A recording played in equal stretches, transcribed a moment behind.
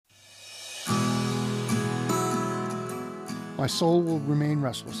My soul will remain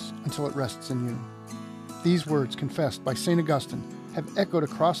restless until it rests in you. These words, confessed by St. Augustine, have echoed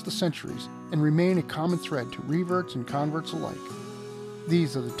across the centuries and remain a common thread to reverts and converts alike.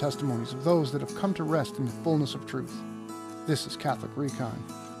 These are the testimonies of those that have come to rest in the fullness of truth. This is Catholic Recon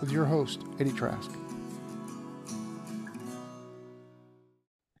with your host, Eddie Trask.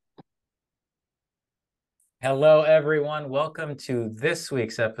 Hello, everyone. Welcome to this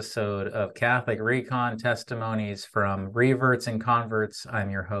week's episode of Catholic Recon Testimonies from Reverts and Converts.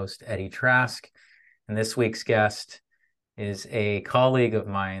 I'm your host, Eddie Trask, and this week's guest is a colleague of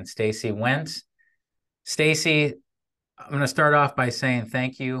mine, Stacy Went. Stacy, I'm going to start off by saying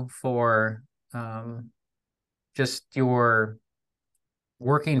thank you for just your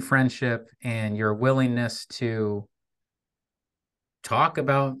working friendship and your willingness to talk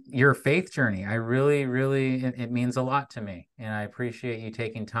about your faith journey. I really, it means a lot to me. And I appreciate you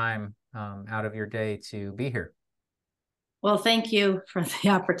taking time out of your day to be here. Well, thank you for the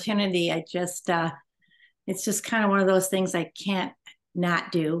opportunity. It's just kind of one of those things I can't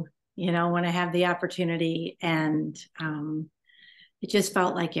not do, when I have the opportunity. And it just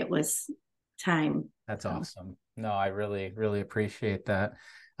felt like it was time. That's awesome. No, I really appreciate that.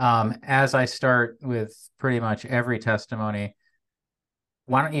 As I start with pretty much every testimony,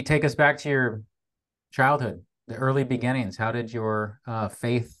 why don't you take us back to your childhood, the early beginnings? How did your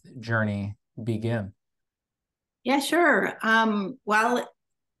faith journey begin? Yeah, sure. Well,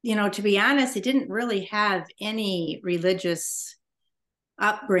 to be honest, it didn't really have any religious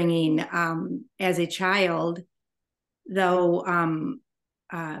upbringing as a child, though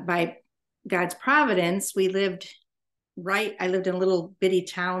by God's providence, I lived in a little bitty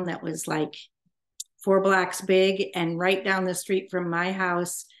town that was like 4 blocks big, and right down the street from my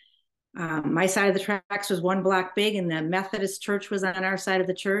house, my side of the tracks was 1 block big, and the Methodist church was on our side of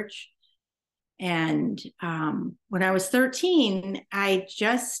the church. And when I was 13, when I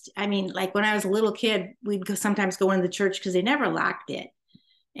was a little kid, we'd sometimes go into the church because they never locked it.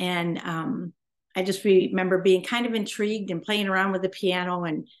 And I just remember being kind of intrigued and playing around with the piano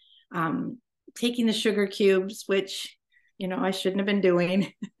and taking the sugar cubes, which I shouldn't have been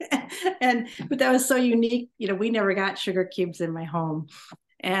doing. But that was so unique. We never got sugar cubes in my home.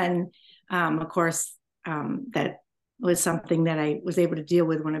 And of course, that was something that I was able to deal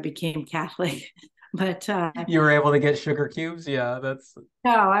with when I became Catholic. But you were able to get sugar cubes? Yeah,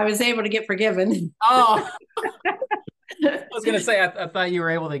 no, I was able to get forgiven. Oh, I was going to say, I thought you were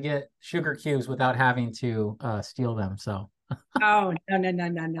able to get sugar cubes without having to steal them. So. Oh,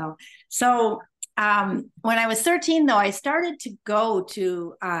 no. So when I was 13, though, I started to go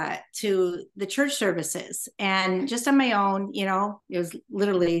to the church services, and just on my own, it was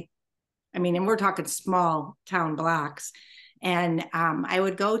literally, and we're talking small town blocks. And I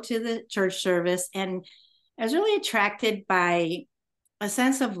would go to the church service, and I was really attracted by a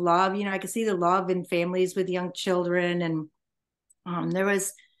sense of love. I could see the love in families with young children. And there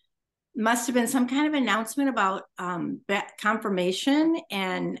must have been some kind of announcement about confirmation.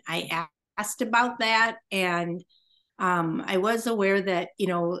 And I asked about that. And I was aware that,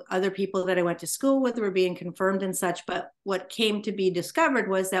 other people that I went to school with were being confirmed and such. But what came to be discovered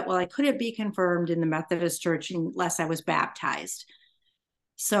was that, I couldn't be confirmed in the Methodist Church unless I was baptized.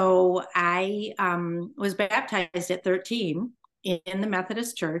 So I was baptized at 13 in the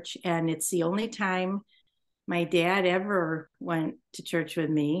Methodist Church. And it's the only time my dad ever went to church with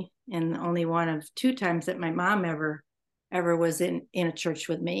me, and only one of 2 times that my mom ever was in a church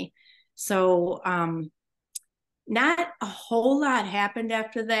with me. So not a whole lot happened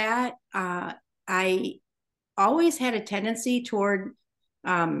after that. I always had a tendency toward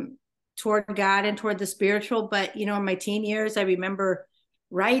God and toward the spiritual, but in my teen years, I remember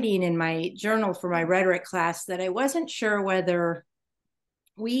writing in my journal for my rhetoric class that I wasn't sure whether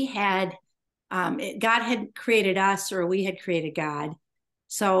we had God had created us or we had created God.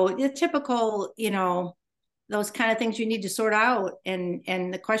 So the typical, those kind of things you need to sort out, and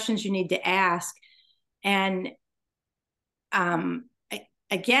the questions you need to ask. And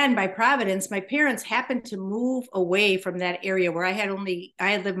again, by providence, my parents happened to move away from that area where I had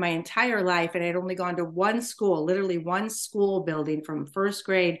lived my entire life, and I had only gone to one school, literally one school building from first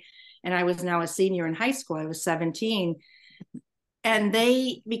grade. And I was now a senior in high school. I was 17. And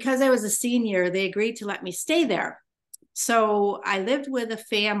because I was a senior, they agreed to let me stay there. So I lived with a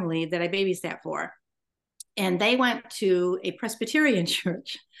family that I babysat for, and they went to a Presbyterian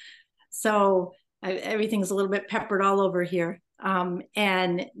church. So everything's a little bit peppered all over here. And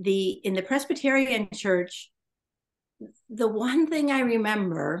in the Presbyterian church, the one thing I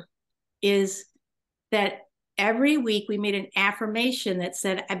remember is that every week we made an affirmation that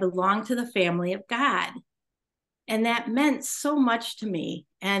said, I belong to the family of God. And that meant so much to me.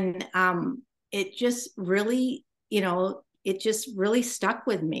 And it just really, it just really stuck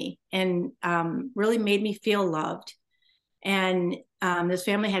with me, and really made me feel loved. And this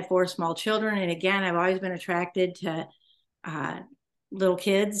family had 4 small children. And again, I've always been attracted to little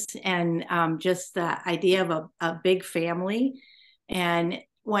kids, and just the idea of a big family. And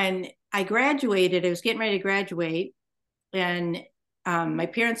when I graduated, I was getting ready to graduate, and my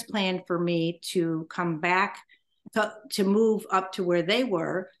parents planned for me to come back to move up to where they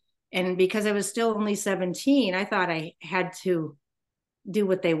were. And because I was still only 17, I thought I had to do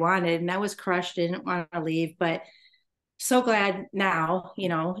what they wanted. And I was crushed, didn't want to leave, but so glad now,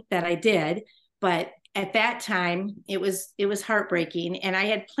 that I did. But at that time, it was heartbreaking. And I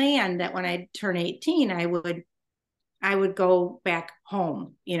had planned that when I turn 18, I would go back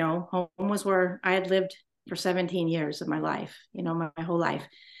home. Home was where I had lived for 17 years of my life, my whole life.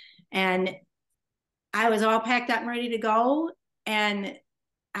 And I was all packed up and ready to go. And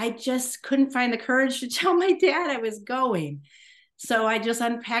I just couldn't find the courage to tell my dad I was going. So I just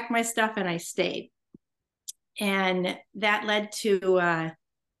unpacked my stuff and I stayed. And that led to,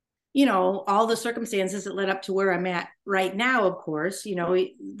 all the circumstances that led up to where I'm at right now. Of course,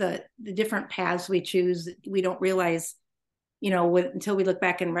 the different paths we choose, we don't realize, until we look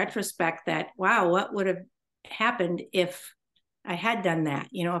back in retrospect that, wow, what would have happened if I had done that?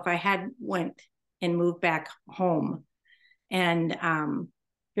 If I had went and moved back home. And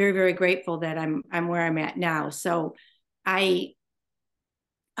very, very grateful that I'm where I'm at now. So I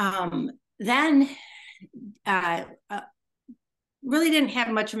then really didn't have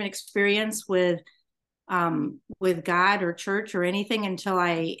much of an experience with God or church or anything until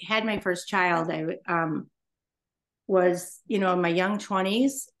I had my first child. I was, in my young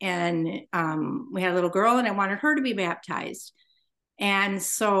 20s, and we had a little girl, and I wanted her to be baptized. And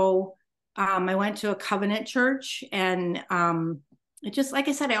so I went to a covenant church, and it just, like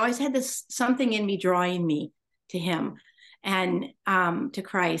I said, I always had this something in me drawing me to him and to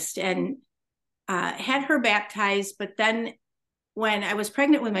Christ, and had her baptized. But then when I was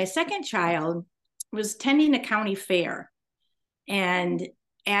pregnant with my second child, I was attending a county fair. And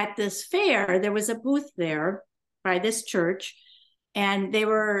at this fair, there was a booth there by this church, and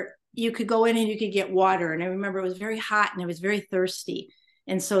you could go in and you could get water. And I remember it was very hot and I was very thirsty.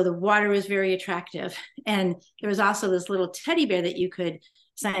 And so the water was very attractive. And there was also this little teddy bear that you could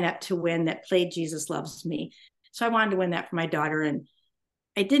sign up to win that played Jesus Loves Me. So I wanted to win that for my daughter. And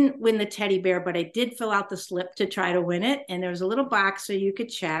I didn't win the teddy bear, but I did fill out the slip to try to win it. And there was a little box so you could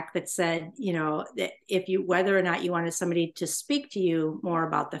check that said, that whether or not you wanted somebody to speak to you more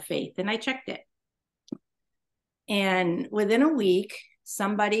about the faith. And I checked it. And within a week,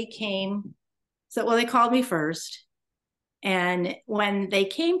 somebody came. They called me first. And when they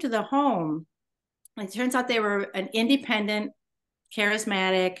came to the home, it turns out they were an independent,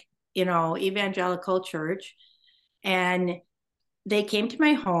 charismatic, evangelical church. And they came to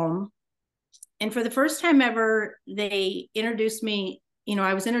my home. And for the first time ever, they introduced me,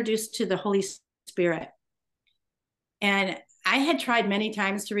 I was introduced to the Holy Spirit. And I had tried many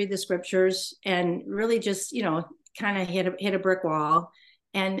times to read the scriptures and really just, kind of hit a brick wall.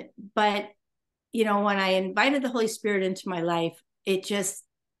 But when I invited the Holy Spirit into my life,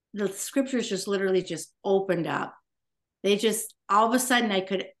 the scriptures just literally just opened up. They just, all of a sudden I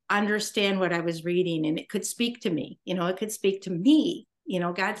could understand what I was reading, and it could speak to me. It could speak to me,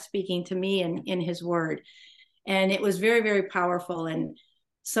 God speaking to me in his word. And it was very, very powerful. And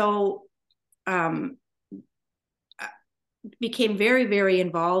so became very, very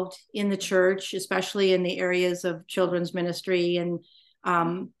involved in the church, especially in the areas of children's ministry and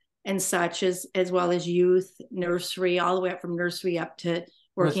such, as well as youth, nursery, all the way up from nursery up to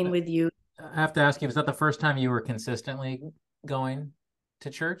working with youth. I have to ask you, was that the first time you were consistently going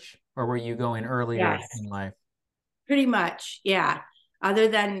to church, or were you going earlier in life? Pretty much, yeah. Other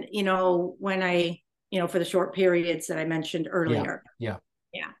than, when I, for the short periods that I mentioned earlier. Yeah.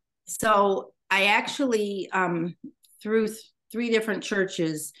 So I actually, through 3 different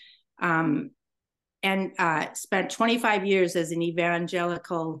churches, and spent 25 years as an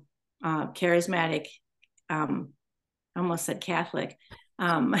evangelical, charismatic, I almost said Catholic.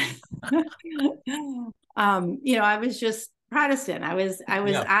 I was just Protestant. I was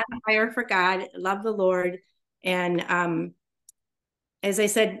on fire for God, loved the Lord. And as I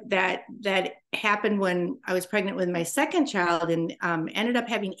said, that happened when I was pregnant with my second child, and ended up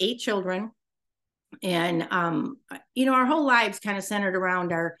having 8 children. And our whole lives kind of centered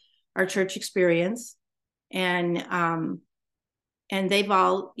around our church experience. And they've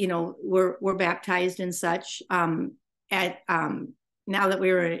all, were baptized and such. Now that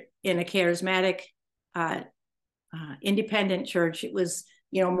we were in a charismatic independent church. It was,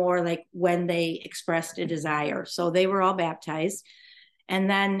 more like when they expressed a desire. So they were all baptized. And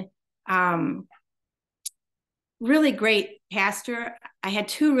then really great pastor. I had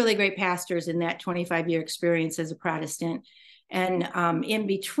two really great pastors in that 25-year experience as a Protestant. And in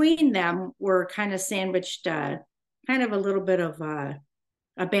between them were kind of sandwiched kind of a little bit of a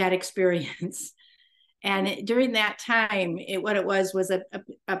bad experience. And during that time, what it was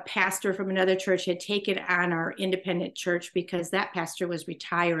a pastor from another church had taken on our independent church because that pastor was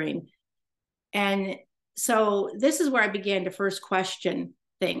retiring. And so this is where I began to first question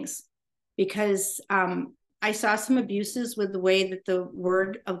things, because I saw some abuses with the way that the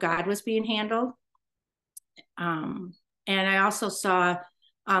word of God was being handled. And I also saw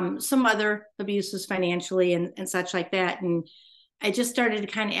some other abuses financially and such like that. And I just started to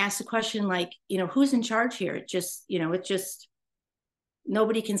kind of ask the question, like, who's in charge here? It just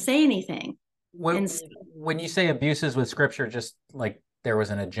nobody can say anything. When you say abuses with scripture, just like there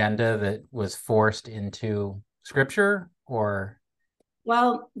was an agenda that was forced into scripture, or?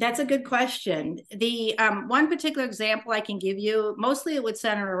 Well, that's a good question. The one particular example I can give you, mostly it would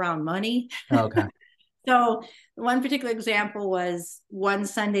center around money. Okay. So one particular example was one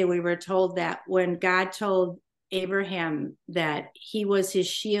Sunday we were told that when God told Abraham that he was his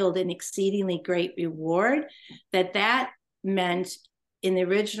shield and exceedingly great reward, that meant in the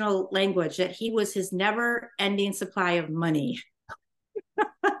original language that he was his never ending supply of money.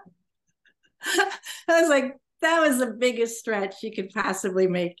 I was like, that was the biggest stretch you could possibly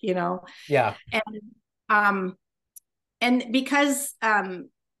make, Yeah. And because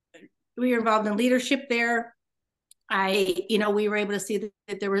we were involved in leadership there, we were able to see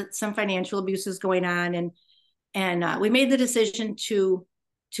that there were some financial abuses going on, and we made the decision to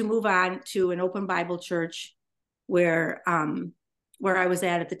move on to an open Bible church where I was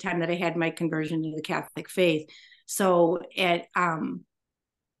at the time that I had my conversion to the Catholic faith. So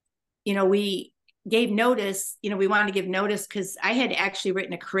we gave notice. We wanted to give notice because I had actually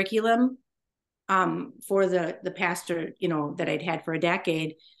written a curriculum for the pastor, that I'd had for a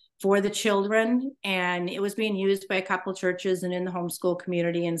decade for the children, and it was being used by a couple of churches and in the homeschool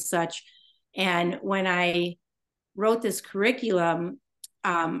community and such. And when I wrote this curriculum,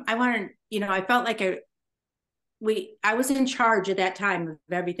 I felt like I was in charge at that time of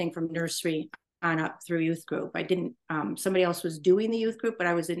everything from nursery on up through youth group. I didn't, somebody else was doing the youth group, but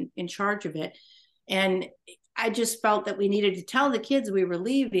I was in charge of it. And I just felt that we needed to tell the kids we were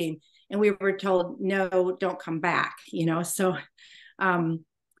leaving, and we were told, no, don't come back,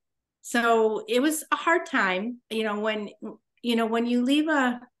 so it was a hard time, when you leave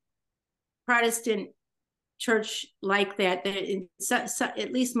a Protestant church like that,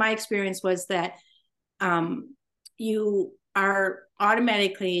 at least my experience was that you are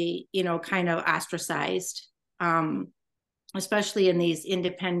automatically, kind of ostracized, especially in these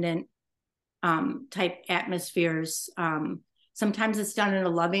independent type atmospheres. Sometimes it's done in a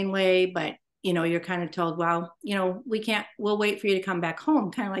loving way, but you're kind of told, well, we'll wait for you to come back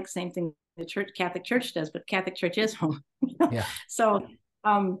home. Kind of like the same thing the Catholic Church does, but Catholic Church is home. Yeah. So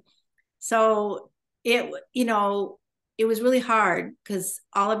it was really hard because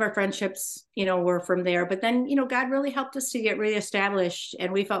all of our friendships, were from there. But then, God really helped us to get reestablished,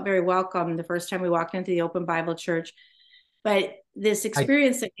 and we felt very welcome the first time we walked into the open Bible church. But this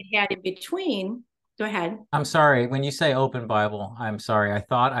experience that we had in between. Go ahead. I'm sorry. When you say open Bible, I'm sorry. I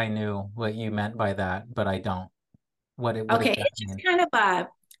thought I knew what you meant by that, but I don't. What okay, does that it's just mean? kind of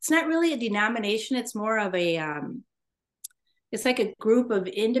it's not really a denomination. It's more of it's like a group of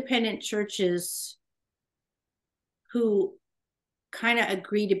independent churches who kind of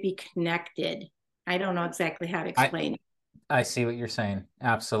agree to be connected. I don't know exactly how to explain it. I see what you're saying.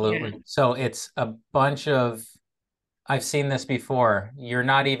 Absolutely. Yeah. So it's a bunch of, I've seen this before. You're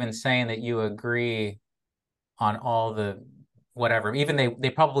not even saying that you agree on all the whatever. Even they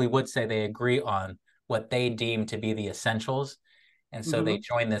probably would say they agree on what they deem to be the essentials. And so they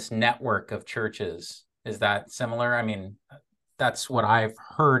join this network of churches. Is that similar? I mean, that's what I've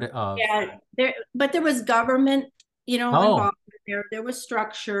heard of. Yeah, but there was government, involved there. There was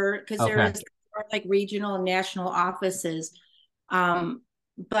structure because there was like regional and national offices.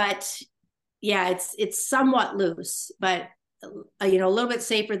 But yeah, it's somewhat loose, but a little bit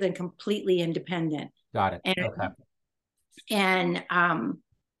safer than completely independent. Got it. And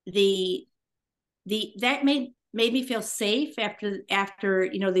that made me feel safe after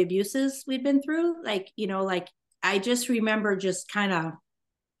the abuses we'd been through. Like I just remember just kind of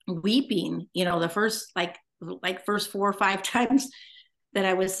weeping, the first first 4 or 5 times that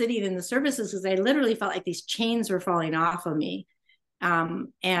I was sitting in the services, because I literally felt like these chains were falling off of me.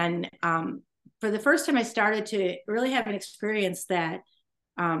 for the first time, I started to really have an experience that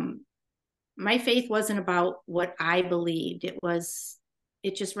my faith wasn't about what I believed.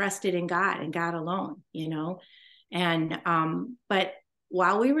 It just rested in God and God alone, And but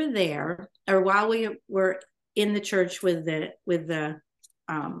while we were there, or while we were in the church with the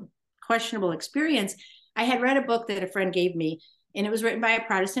questionable experience, I had read a book that a friend gave me, and it was written by a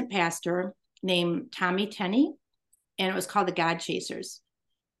Protestant pastor named Tommy Tenney, and it was called The God Chasers.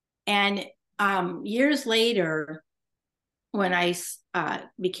 And years later, when I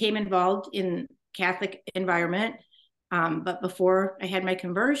became involved in Catholic environment, but before I had my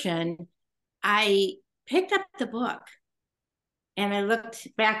conversion, I picked up the book and I looked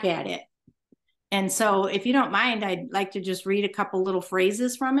back at it. And so if you don't mind, I'd like to just read a couple little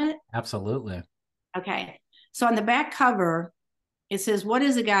phrases from it. Absolutely. Okay. So on the back cover, it says, "What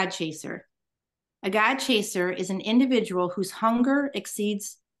is a God chaser? A God chaser is an individual whose hunger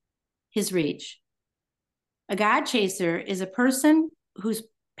exceeds his reach. A God chaser is a person whose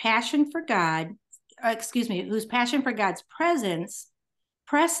passion for God, whose passion for God's presence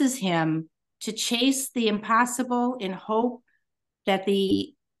presses him to chase the impossible in hope that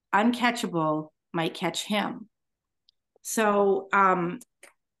the uncatchable might catch him." So and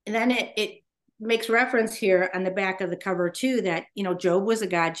then it makes reference here on the back of the cover too, that, Job was a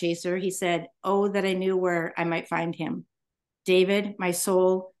God chaser. He said, "Oh, that I knew where I might find him. David, my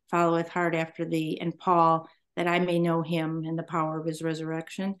soul followeth hard after thee." And Paul, "that I may know him and the power of his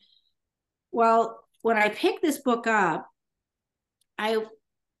resurrection." Well, when I picked this book up, I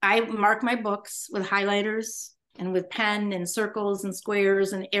mark my books with highlighters and with pen and circles and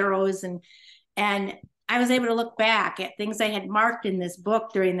squares and arrows, and I was able to look back at things I had marked in this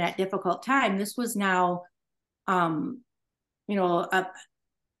book during that difficult time. This was now, about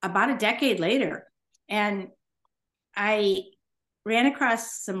a decade later, and I ran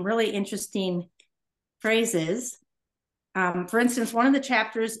across some really interesting phrases. For instance, one of the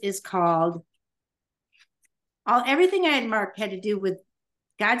chapters is called everything I had marked had to do with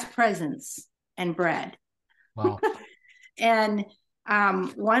God's presence and bread. Wow. And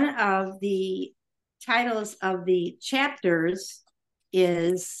one of the titles of the chapters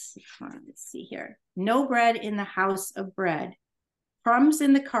is, let's see here, "No bread in the house of bread, crumbs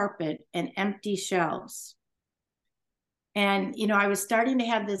in the carpet and empty shelves." And, I was starting to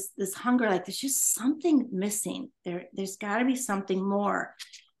have this hunger, like there's just something missing. There's got to be something more.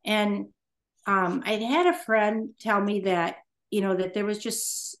 And I'd had a friend tell me that, that there was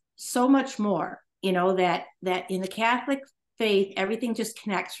just so much more, that in the Catholic faith, everything just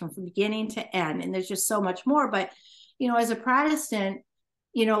connects from beginning to end. And there's just so much more. But, as a Protestant,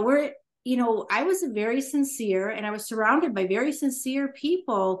 I was very sincere, and I was surrounded by very sincere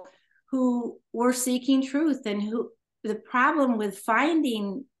people who were seeking truth, and who, the problem with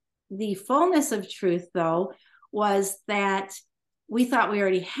finding the fullness of truth, though, was that we thought we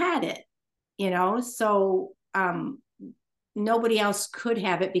already had it, so nobody else could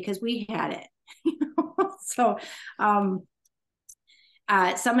have it because we had it. So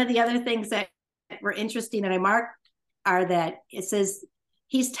some of the other things that were interesting that I marked are that it says,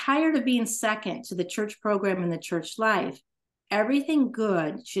 "He's tired of being second to the church program and the church life. Everything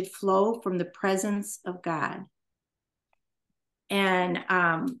good should flow from the presence of God." And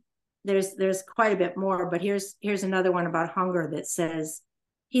there's quite a bit more, but here's another one about hunger that says,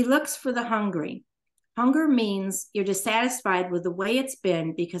 "He looks for the hungry. Hunger means you're dissatisfied with the way it's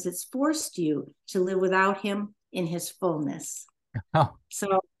been because it's forced you to live without him in his fullness." Oh.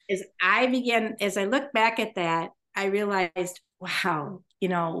 So as I look back at that, I realized, wow,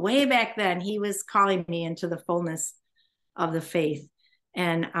 way back then, he was calling me into the fullness of the faith.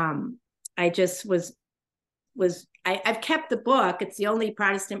 And I just I've kept the book. It's the only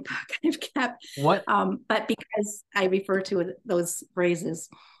Protestant book I've kept. What? But because I refer to those phrases.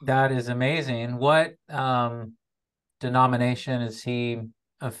 That is amazing. What denomination is he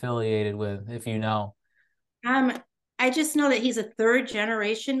affiliated with, if you know? I just know that he's a third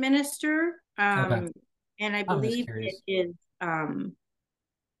generation minister. Okay. And I I'm just believe curious. it is,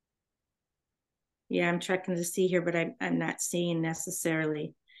 yeah, I'm checking to see here, but I'm not seeing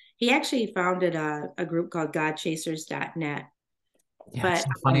necessarily. He actually founded a group called godchasers.net. Yeah, it's But so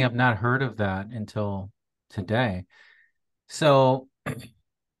funny. I've not heard of that until today. So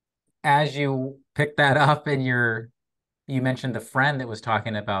as you pick that up and you mentioned the friend that was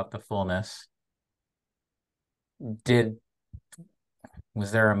talking about the fullness,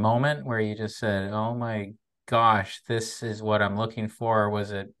 was there a moment where you just said, "Oh my gosh, this is what I'm looking for"? Or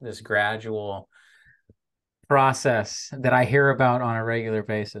was it this gradual process that I hear about on a regular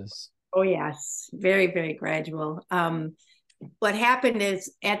basis? oh yes, very, very gradual. what happened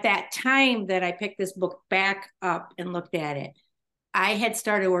is at that time that I picked this book back up and looked at it, I had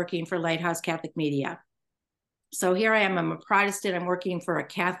started working for Lighthouse Catholic Media. So here I am, I'm a Protestant, I'm working for a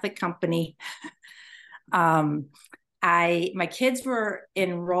Catholic company. My kids were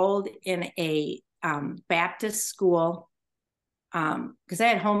enrolled in a Baptist school because I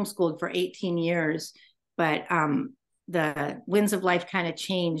had homeschooled for 18 years, but the winds of life kind of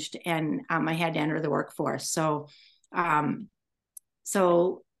changed, and I had to enter the workforce. So I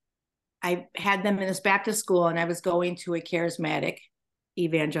had them in this Baptist school, and I was going to a charismatic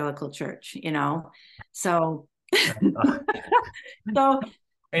evangelical church, so so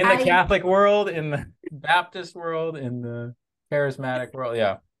in the Catholic world, in the Baptist world, in the charismatic world.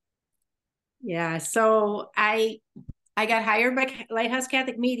 Yeah. So I got hired by Lighthouse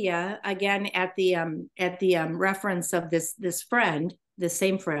Catholic Media again at the reference of this friend, this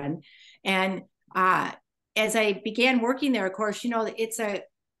same friend. And as I began working there, of course, it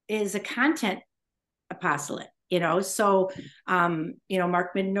is a content apostolate, so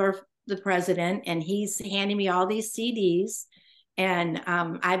Mark Middendorf, the president, and he's handing me all these CDs, and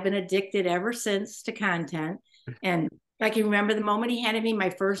I've been addicted ever since to content. And I can remember the moment he handed me my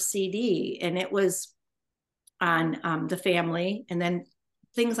first CD, and it was on the family, and then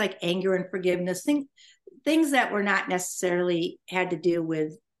things like anger and forgiveness, things that were not necessarily had to do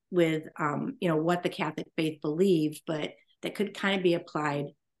with what the Catholic faith believed, but that could kind of be applied.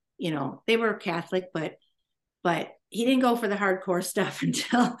 They were Catholic, but he didn't go for the hardcore stuff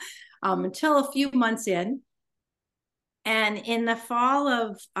until a few months in. And in the fall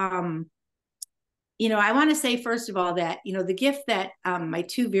of I want to say, first of all, that, the gift that my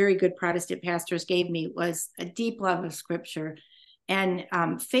two very good Protestant pastors gave me was a deep love of Scripture and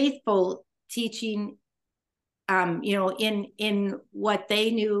faithful teaching, in what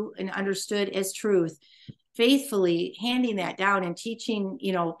they knew and understood as truth, faithfully handing that down and teaching,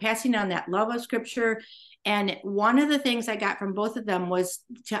 passing on that love of Scripture. And one of the things I got from both of them was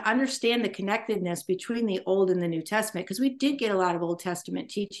to understand the connectedness between the Old and the New Testament, because we did get a lot of Old Testament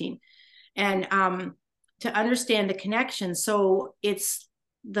teaching. And to understand the connection. So it's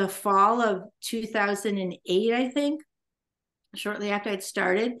the fall of 2008, I think, shortly after I'd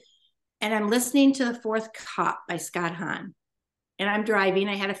started. And I'm listening to The Fourth Cup by Scott Hahn. And I'm driving.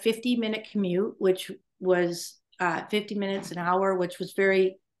 I had a 50-minute commute, which was 50 minutes an hour, which was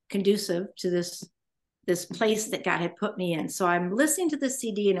very conducive to this place that God had put me in. So I'm listening to the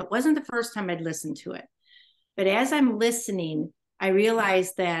CD, and it wasn't the first time I'd listened to it. But as I'm listening, I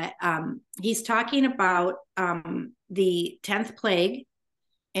realized that he's talking about the 10th plague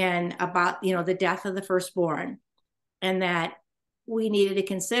and about, the death of the firstborn, and that we needed to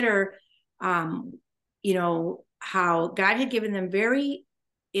consider, how God had given them very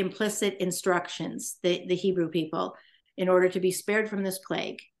implicit instructions, the Hebrew people, in order to be spared from this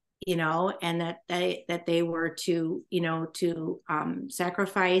plague, and that they were to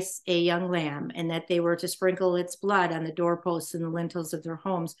sacrifice a young lamb, and that they were to sprinkle its blood on the doorposts and the lintels of their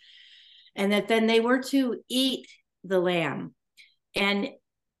homes, and that then they were to eat the lamb. And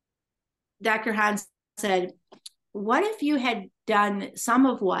Dr. Hahn said, what if you had done some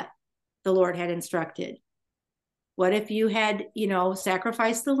of what the Lord had instructed? What if you had,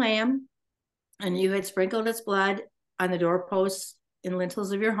 sacrificed the lamb and you had sprinkled its blood on the doorposts and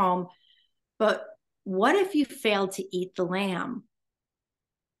lintels of your home, but what if you failed to eat the lamb?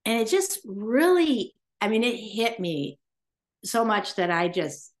 And it just really, it hit me so much that I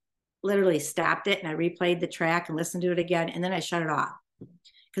just literally stopped it, and I replayed the track and listened to it again, and then I shut it off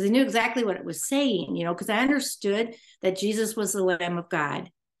because I knew exactly what it was saying, because I understood that Jesus was the Lamb of God,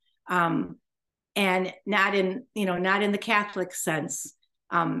 and not in the Catholic sense,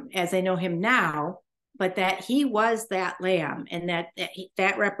 as I know him now, but that he was that lamb, and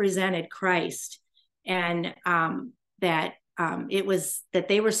that represented Christ, and that it was that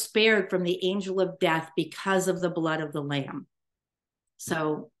they were spared from the angel of death because of the blood of the lamb.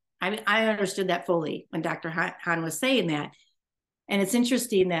 So I understood that fully when Dr. Hahn was saying that. And it's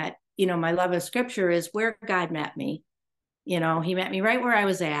interesting that, my love of Scripture is where God met me. He met me right where I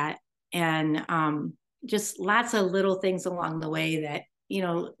was at, and just lots of little things along the way that,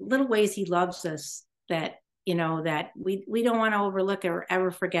 little ways he loves us that, that we don't want to overlook or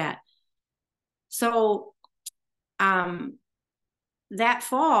ever forget. So that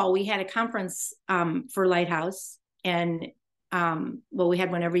fall, we had a conference for Lighthouse, and we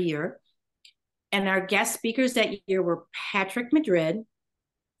had one every year. And our guest speakers that year were Patrick Madrid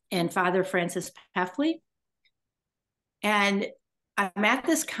and Father Francis Peffley. And I'm at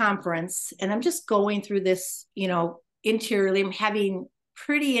this conference, and I'm just going through this, interiorly. I'm having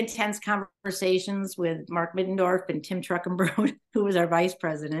pretty intense conversations with Mark Middendorf and Tim Truckenbrod, who was our vice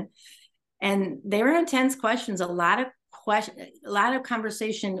president. And they were intense questions, a lot of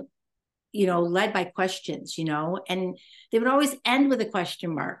conversation, led by questions, and they would always end with a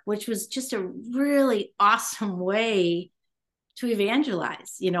question mark, which was just a really awesome way to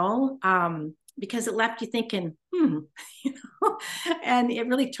evangelize, because it left you thinking, and it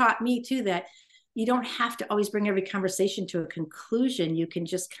really taught me too, that you don't have to always bring every conversation to a conclusion. You can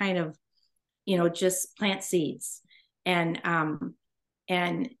just kind of, just plant seeds. And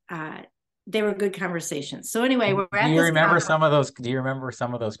they were good conversations. So anyway, we're at Do you remember some of those? Do you remember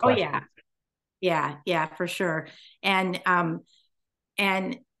some of those questions? Oh yeah. Yeah, for sure. And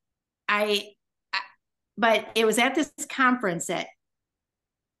but it was at this conference that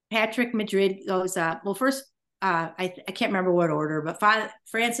Patrick Madrid goes up. Well, first, I can't remember what order, but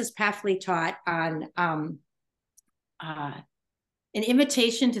Francis Paffley taught on an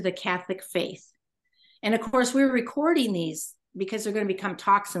invitation to the Catholic faith. And of course, we were recording these because they're going to become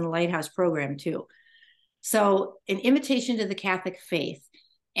talks in the Lighthouse program too. So an invitation to the Catholic faith.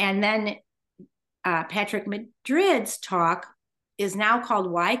 And then Patrick Madrid's talk is now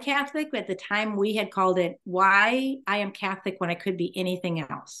called Why Catholic? At the time we had called it Why I Am Catholic When I Could Be Anything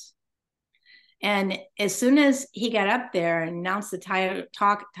Else. And as soon as he got up there and announced the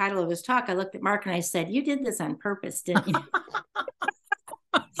title of his talk, I looked at Mark and I said, "You did this on purpose, didn't you?"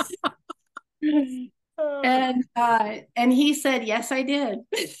 And he said, "Yes, I did."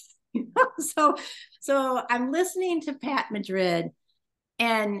 So I'm listening to Pat Madrid,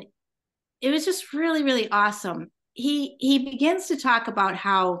 and it was just really, really awesome. He begins to talk about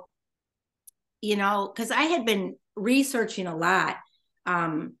how, because I had been researching a lot,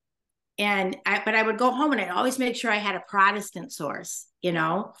 but I would go home and I'd always make sure I had a Protestant source,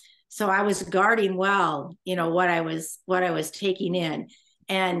 so I was guarding well, what I was taking in.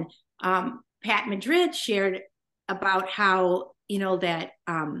 And Pat Madrid shared about how, that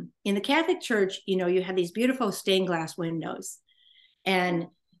in the Catholic Church, you have these beautiful stained glass windows, and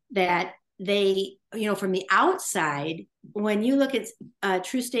that they, from the outside, when you look at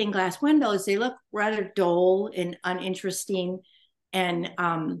true stained glass windows, they look rather dull and uninteresting, and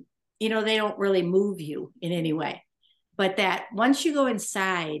they don't really move you in any way. But that once you go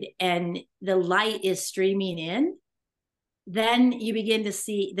inside and the light is streaming in, then you begin to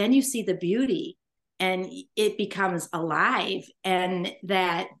see, then you see the beauty, and it becomes alive, and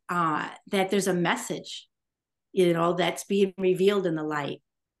that there's a message, that's being revealed in the light.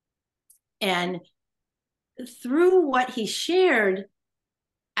 And through what he shared,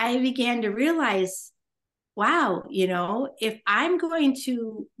 I began to realize, wow, if I'm going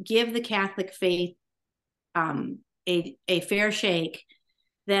to give the Catholic faith a fair shake,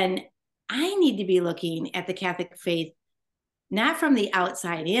 then I need to be looking at the Catholic faith not from the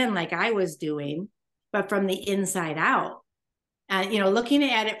outside in like I was doing, but from the inside out. Looking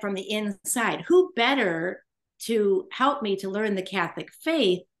at it from the inside. Who better to help me to learn the Catholic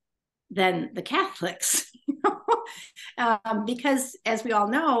faith than the Catholics? Because as we all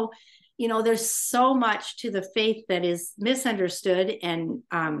know, there's so much to the faith that is misunderstood and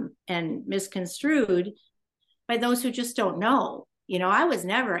misconstrued by those who just don't know. I was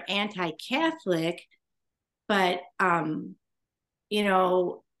never anti-Catholic, but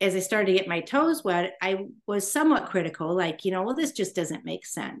as I started to get my toes wet, I was somewhat critical, like, well, this just doesn't make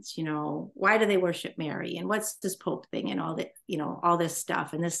sense. Why do they worship Mary? And what's this Pope thing and all that, all this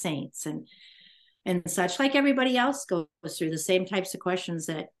stuff, and the saints and such, like everybody else goes through the same types of questions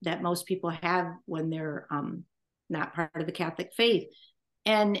that most people have when they're not part of the Catholic faith.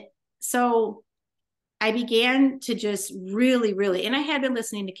 And so I began to just really, really, and I had been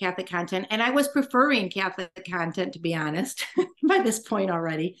listening to Catholic content, and I was preferring Catholic content, to be honest, by this point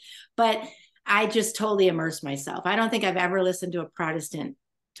already, but I just totally immersed myself. I don't think I've ever listened to a Protestant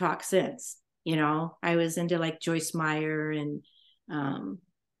talk since. I was into like Joyce Meyer and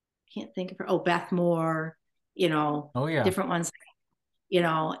can't think of her. Oh, Beth Moore, Oh yeah, different ones, and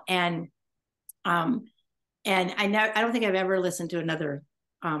I don't think I've ever listened to another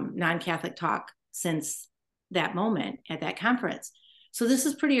non-Catholic talk since that moment at that conference. So this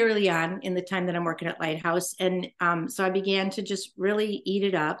is pretty early on in the time that I'm working at Lighthouse. And so I began to just really eat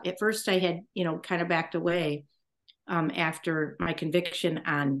it up. At first I had, kind of backed away after my conviction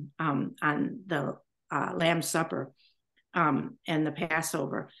on the Lamb's Supper and the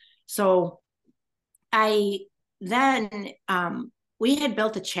Passover. So we had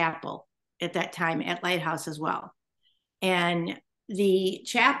built a chapel at that time at Lighthouse as well. And the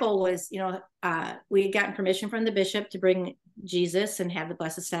chapel was, we had gotten permission from the bishop to bring Jesus and have the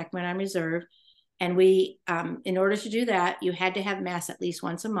Blessed Sacrament on reserve. And we, in order to do that, you had to have mass at least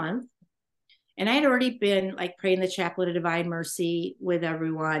once a month. And I had already been like praying the Chaplet of Divine Mercy with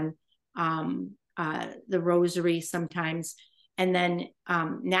everyone, the Rosary sometimes. And then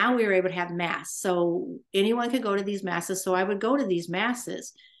now we were able to have mass. So anyone could go to these masses. So I would go to these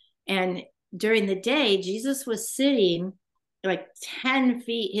masses. And during the day, Jesus was sitting like 10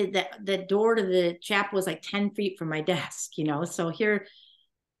 feet. The door to the chapel was like 10 feet from my desk, So here,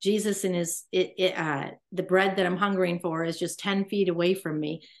 Jesus and the bread that I'm hungering for is just 10 feet away from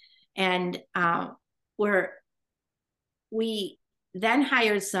me. And where we then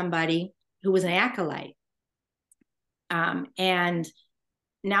hired somebody who was an acolyte. And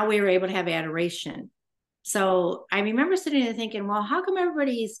now we were able to have adoration. So I remember sitting there thinking, well, how come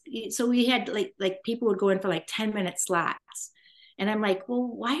so we had like people would go in for like 10-minute slots. And I'm like, well,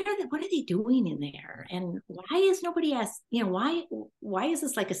 what are they doing in there? And why is nobody asked, why is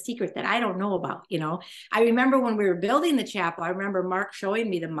this like a secret that I don't know about? I remember when we were building the chapel, I remember Mark showing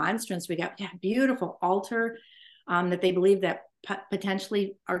me the monstrance. We got that beautiful altar that they believe that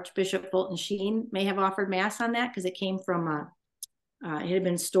potentially Archbishop Fulton Sheen may have offered mass on that, because it came from it had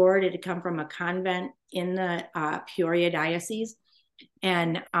been stored. It had come from a convent in the Peoria diocese.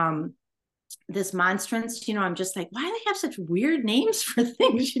 And this monstrance, I'm just like, why do they have such weird names for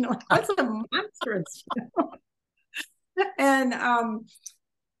things? What's a monstrance?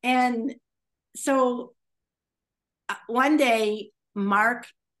 And so one day Mark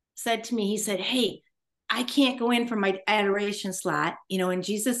said to me, he said, hey, I can't go in for my adoration slot, and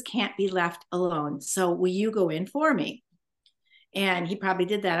Jesus can't be left alone. So will you go in for me? And he probably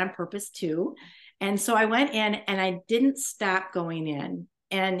did that on purpose too. And so I went in and I didn't stop going in.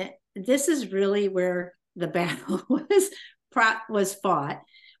 And this is really where the battle was fought,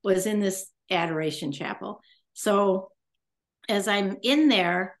 was in this adoration chapel. So as I'm in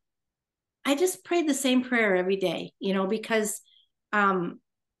there, I just prayed the same prayer every day, because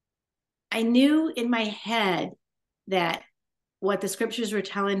I knew in my head that what the scriptures were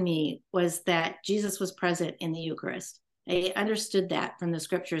telling me was that Jesus was present in the Eucharist. I understood that from the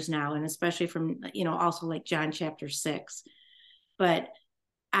scriptures now, and especially from, also like John chapter 6. But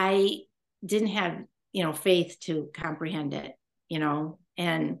I didn't have, faith to comprehend it,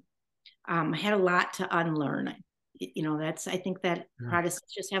 and I had a lot to unlearn. I think that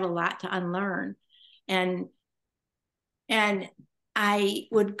Protestants just have a lot to unlearn. And I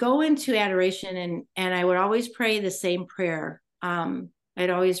would go into adoration and I would always pray the same prayer. I'd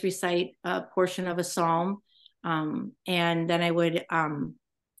always recite a portion of a psalm. And then I would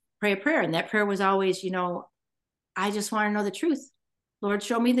pray a prayer. And that prayer was always, I just want to know the truth. Lord,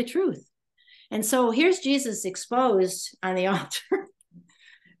 show me the truth. And so here's Jesus exposed on the altar.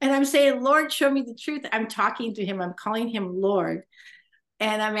 And I'm saying, Lord, show me the truth. I'm talking to him. I'm calling him Lord.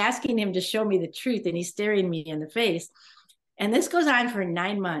 And I'm asking him to show me the truth. And he's staring me in the face. And this goes on for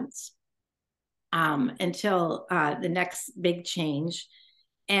 9 months until the next big change.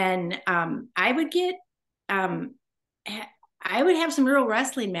 And I would have some real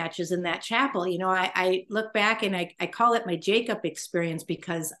wrestling matches in that chapel. I look back and I call it my Jacob experience,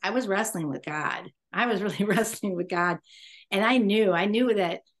 because I was wrestling with God. I was really wrestling with God. And I knew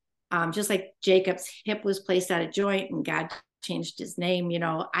that just like Jacob's hip was placed out of joint and God changed his name,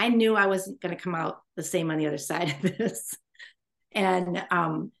 I knew I wasn't going to come out the same on the other side of this. And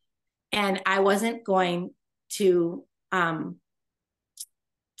I wasn't going to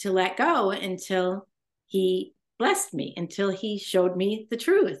let go until he blessed me, until he showed me the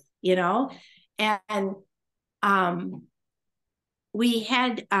truth, and we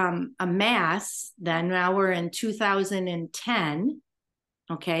had a mass then. Now we're in 2010,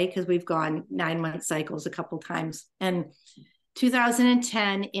 okay, because we've gone 9-month cycles a couple times. And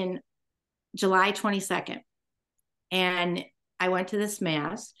 2010 in July 22nd, and I went to this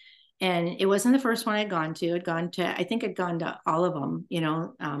mass, and it wasn't the first one I'd gone to. I think I'd gone to all of them,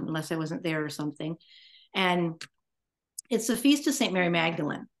 unless I wasn't there or something. And it's the Feast of St. Mary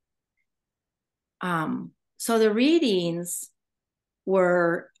Magdalene. So the readings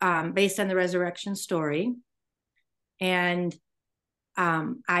were based on the resurrection story. And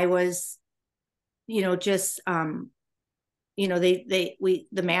I was, the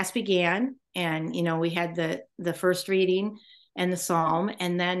mass began, and, we had the first reading and the psalm.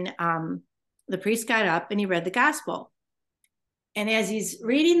 And then the priest got up and he read the gospel. And as he's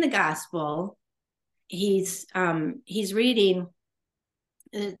reading the gospel, he's reading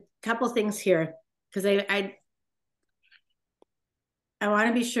a couple things here, because I want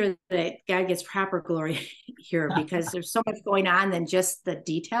to be sure that God gets proper glory here, because there's so much going on than just the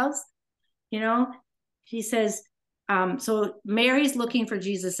details. He says, so Mary's looking for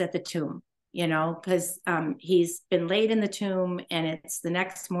Jesus at the tomb. because he's been laid in the tomb and it's the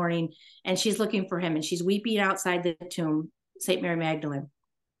next morning, and she's looking for him and she's weeping outside the tomb, St. Mary Magdalene.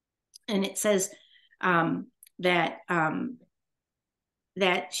 And it says that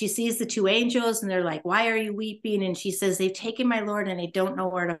she sees the two angels and they're like, why are you weeping? And she says, they've taken my Lord and I don't know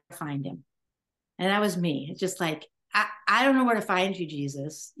where to find him. And that was me. It's just like, I don't know where to find you,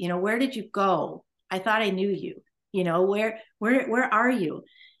 Jesus. Where did you go? I thought I knew you. Where are you?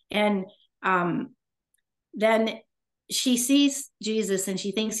 And then she sees Jesus and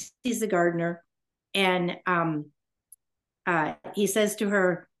she thinks he's the gardener. And he says to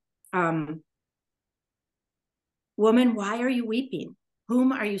her, woman, why are you weeping?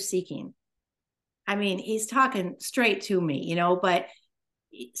 Whom are you seeking? I mean, he's talking straight to me, but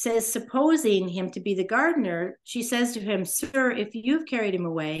it says, supposing him to be the gardener, she says to him, sir, if you've carried him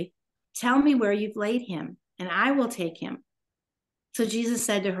away, tell me where you've laid him and I will take him. So Jesus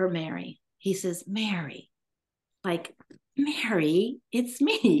said to her, Mary. He says, Mary, like, Mary, it's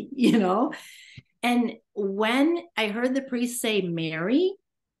me, And when I heard the priest say Mary,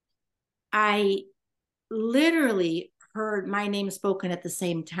 I literally heard my name spoken at the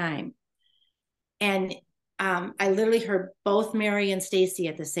same time. And I literally heard both Mary and Stacy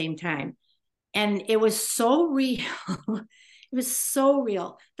at the same time. And it was so real. It was so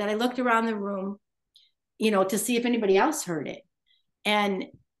real that I looked around the room, to see if anybody else heard it. And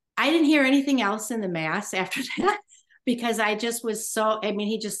I didn't hear anything else in the mass after that, because I just was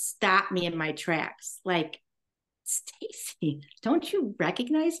he just stopped me in my tracks. Like, Stacy, don't you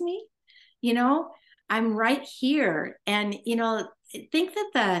recognize me? I'm right here. And, think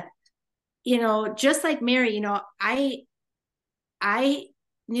that just like Mary, I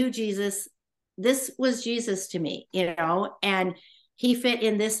knew Jesus. This was Jesus to me, and he fit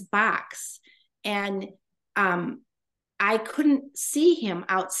in this box. And I couldn't see him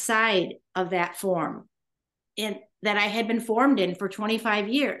outside of that form that I had been formed in for 25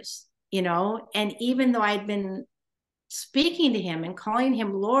 years, and even though I'd been speaking to him and calling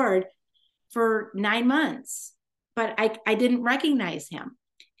him Lord for 9 months, but I didn't recognize him.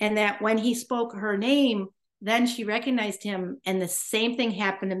 And that when he spoke her name, then she recognized him, and the same thing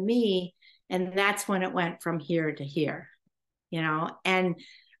happened to me. And that's when it went from here to here, and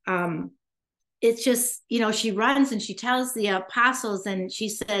it's just, she runs and she tells the apostles and she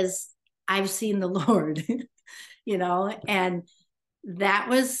says, I've seen the Lord, and that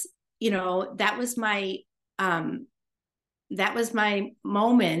was my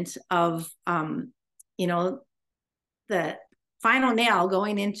moment of, the final nail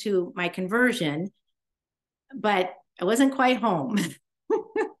going into my conversion, but I wasn't quite home.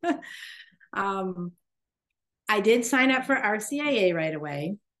 I did sign up for RCIA right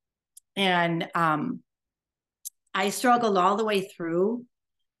away. And I struggled all the way through.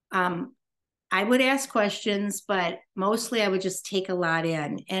 I would ask questions, but mostly I would just take a lot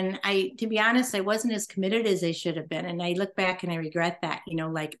in. And to be honest, I wasn't as committed as I should have been. And I look back and I regret that,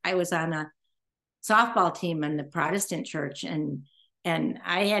 like I was on a softball team in the Protestant church, and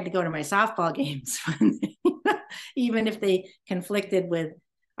I had to go to my softball games, even if they conflicted with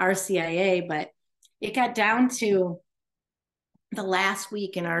RCIA. But it got down to the last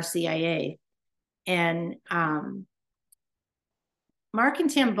week in RCIA, and Mark and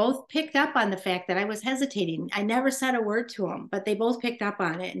Tim both picked up on the fact that I was hesitating. I never said a word to them, but they both picked up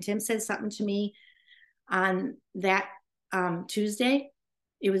on it. And Tim said something to me on that Tuesday.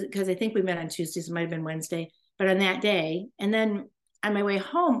 It was because I think we met on Tuesdays, it might have been Wednesday, but on that day. And then on my way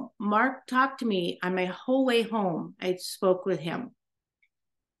home, Mark talked to me on my whole way home. I spoke with him.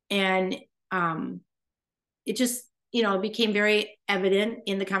 And it just, became very evident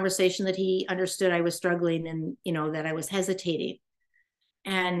in the conversation that he understood I was struggling and, that I was hesitating.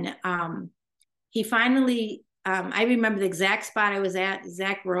 And he finally, I remember the exact spot I was at,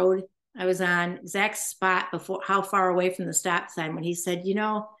 exact road I was on, exact spot before, how far away from the stop sign, when he said, you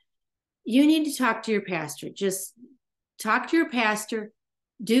need to talk to your pastor. Just talk to your pastor,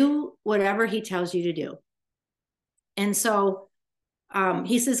 do whatever he tells you to do. And so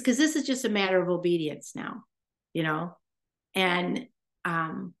he says, because this is just a matter of obedience now, and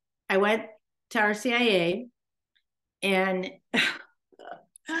I went to RCIA, and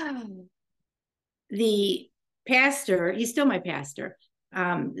the pastor, he's still my pastor.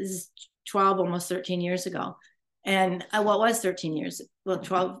 This is 12, almost 13 years ago. And it was 13 years,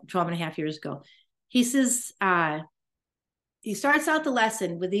 12 and a half years ago. He says, he starts out the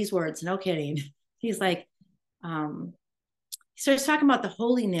lesson with these words, no kidding. He's like, he starts talking about the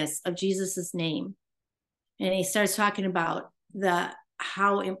holiness of Jesus's name. And he starts talking about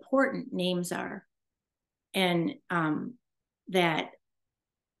how important names are. And that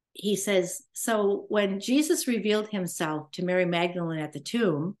he says, so when Jesus revealed himself to Mary Magdalene at the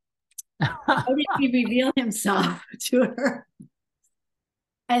tomb, how did he reveal himself to her?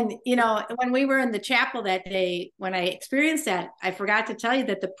 And, when we were in the chapel that day, when I experienced that, I forgot to tell you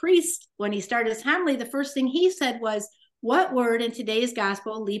that the priest, when he started his homily, the first thing he said was, what word in today's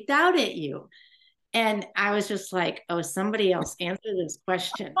gospel leaped out at you? And I was just like, oh, somebody else answer this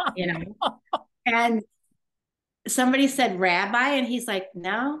question, And somebody said rabbi, and he's like,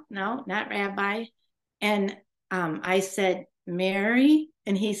 no, not rabbi. And I said, Mary,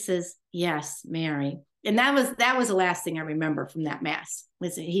 and he says, yes, Mary. And that was the last thing I remember from that mass.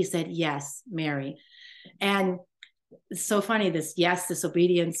 He said, yes, Mary. And it's so funny, this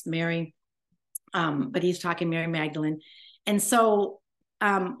obedience, Mary, but he's talking Mary Magdalene. And so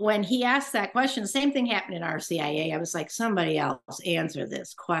when he asked that question, the same thing happened in RCIA. I was like, somebody else answer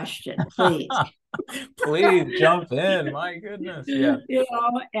this question, please. Please jump in. My goodness. Yeah.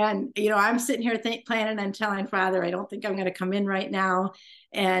 And I'm sitting here planning on telling Father, I don't think I'm going to come in right now.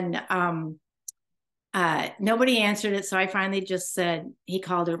 And nobody answered it. So I finally just said, he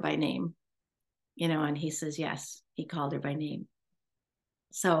called her by name, and he says, yes, he called her by name.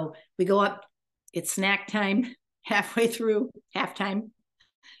 So we go up, it's snack time, halfway through halftime.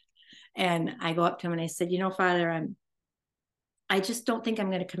 And I go up to him and I said, Father, I just don't think I'm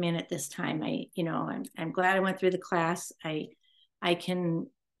going to come in at this time. I'm glad I went through the class. I can,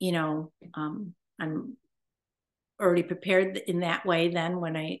 I'm already prepared in that way then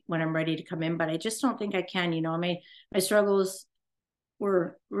when I'm ready to come in, but I just don't think I can. My struggles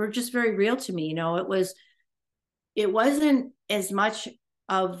were just very real to me. It wasn't as much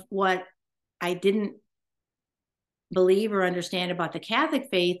of what I didn't believe or understand about the Catholic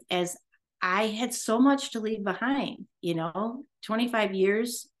faith as I had so much to leave behind, 25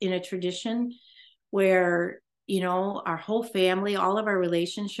 years in a tradition where, our whole family, all of our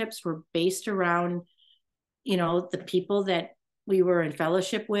relationships were based around, the people that we were in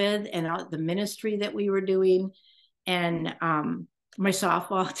fellowship with and the ministry that we were doing, and my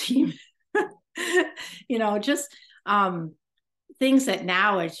softball team, just things that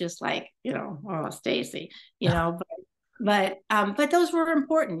now it's just like, oh, Stacy, but those were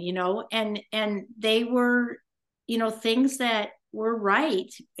important, and they were, things that were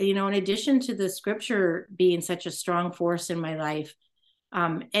right, in addition to the scripture being such a strong force in my life.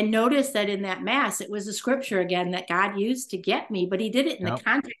 And notice that in that mass, it was a scripture again that God used to get me, but he did it in the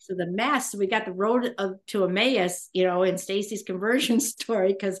context of the mass. So we got the road to Emmaus, in Stacy's conversion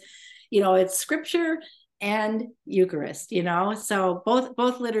story, because, it's scripture and Eucharist, so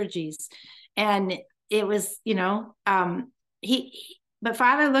both liturgies. And it was, but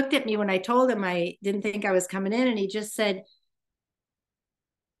Father looked at me when I told him I didn't think I was coming in, and he just said,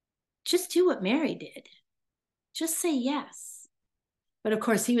 just do what Mary did. Just say yes. But of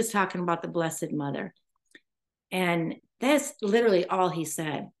course, he was talking about the Blessed Mother. And that's literally all he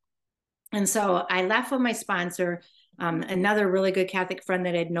said. And so I left with my sponsor, another really good Catholic friend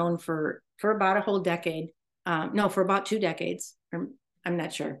that I'd known for about a whole decade. For about 2 decades. I'm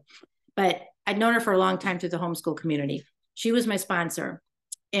not sure. But I'd known her for a long time through the homeschool community. She was my sponsor.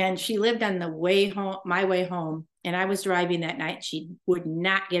 And she lived on the way home, my way home. And I was driving that night. She would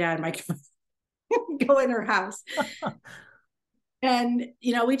not get out of my car, go in her house. And,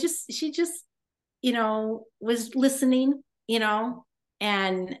 she just, was listening,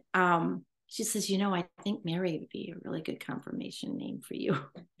 and she says, I think Mary would be a really good confirmation name for you.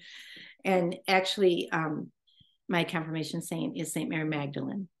 And actually, my confirmation saint is St. Mary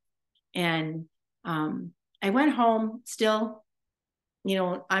Magdalene. And I went home still,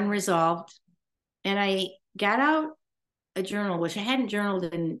 unresolved. And I got out a journal, which I hadn't journaled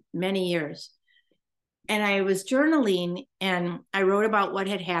in many years. And I was journaling, and I wrote about what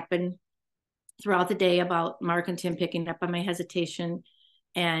had happened throughout the day, about Mark and Tim picking up on my hesitation,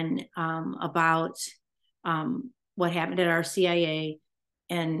 and about what happened at RCIA.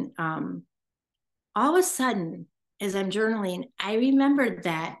 And all of a sudden, as I'm journaling, I remembered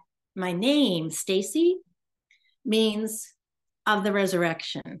that my name, Stacy, means of the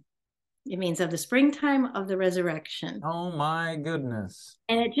resurrection. It means of the springtime of the resurrection. Oh my goodness.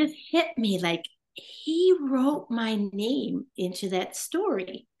 And it just hit me like he wrote my name into that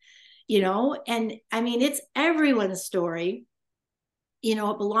story, and I mean, it's everyone's story. It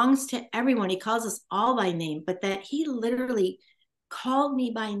belongs to everyone. He calls us all by name, but that he literally called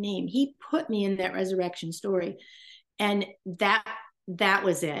me by name. He put me in that resurrection story. And that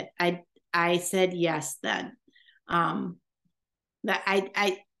was it. I said yes then.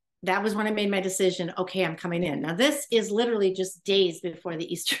 That was when I made my decision. Okay, I'm coming in. Now this is literally just days before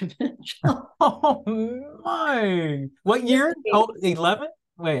the Easter Vigil. Oh my! What year? Oh, 11?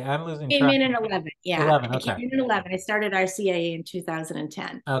 Wait, I'm losing Came track. in 11. Yeah, 11. I came Okay. in 11. I started RCIA in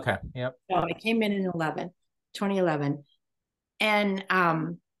 2010. Okay. Yep. So I came in 11, 2011. And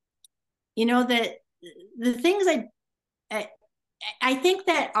that the things I I think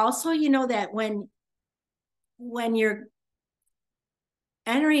that also, that when you're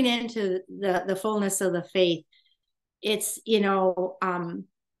entering into the fullness of the faith, it's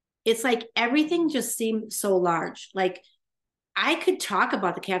it's like everything just seemed so large. Like I could talk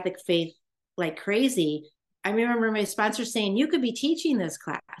about the Catholic faith like crazy. I remember my sponsor saying, "You could be teaching this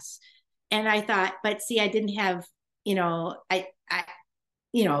class," and I thought, but see, I didn't have, I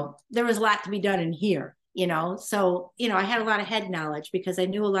there was a lot to be done in here. So I had a lot of head knowledge because I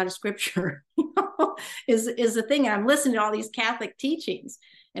knew a lot of scripture. Is the thing. And I'm listening to all these Catholic teachings,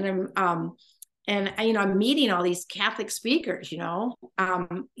 and I'm meeting all these Catholic speakers.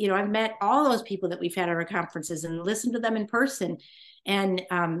 I've met all those people that we've had at our conferences and listened to them in person, and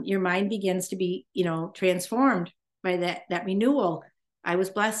your mind begins to be transformed by that renewal. I was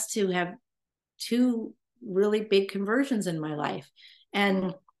blessed to have two really big conversions in my life,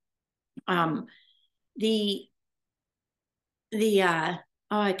 and the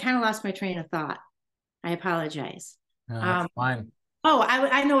I kind of lost my train of thought. I apologize. No, that's fine.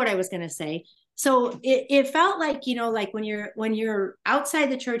 I know what I was going to say. So it felt like, like when you're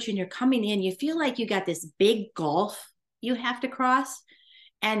outside the church and you're coming in, you feel like you got this big gulf you have to cross.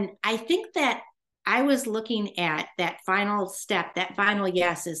 And I think that I was looking at that final step, that final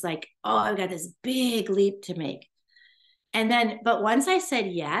yes is like, oh, I've got this big leap to make. But once I said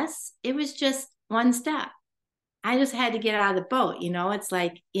yes, it was just one step. I just had to get out of the boat. It's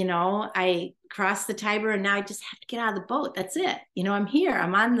like, I crossed the Tiber and now I just have to get out of the boat. That's it. I'm here.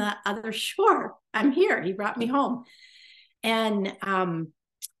 I'm on the other shore. I'm here. He brought me home. And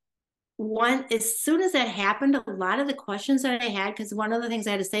as soon as that happened, a lot of the questions that I had, because one of the things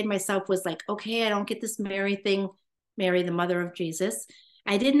I had to say to myself was like, okay, I don't get this Mary thing, Mary, the mother of Jesus.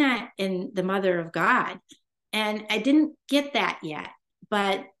 I did not, in the mother of God. And I didn't get that yet.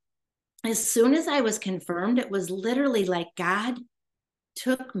 But as soon as I was confirmed, it was literally like God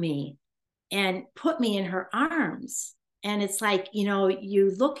took me and put me in her arms. And it's like,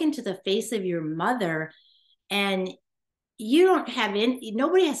 you look into the face of your mother and you don't have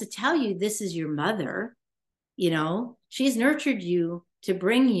nobody has to tell you this is your mother. She's nurtured you to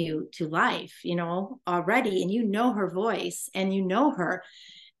bring you to life, already. And her voice and her.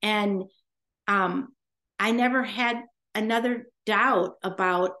 And I never had another doubt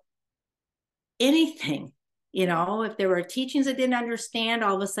about anything. If there were teachings I didn't understand,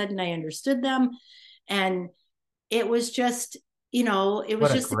 all of a sudden I understood them. And it was just, it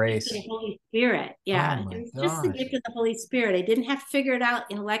was just the gift of the Holy Spirit. Yeah. Oh, it was gosh. just the gift of the Holy Spirit. I didn't have to figure it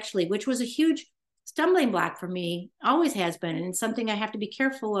out intellectually, which was a huge stumbling block for me, always has been. And something I have to be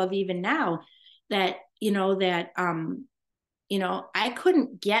careful of even now, that, I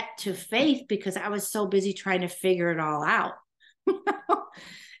couldn't get to faith because I was so busy trying to figure it all out.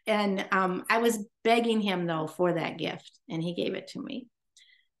 And I was begging him though for that gift, and he gave it to me.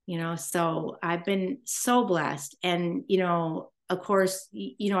 So I've been so blessed. And of course,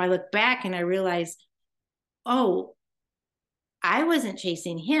 I look back and I realize, oh, I wasn't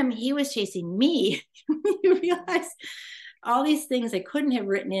chasing him, he was chasing me. You realize all these things I couldn't have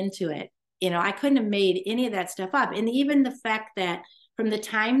written into it. I couldn't have made any of that stuff up. And even the fact that from the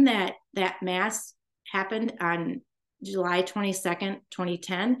time that mass happened on July 22nd,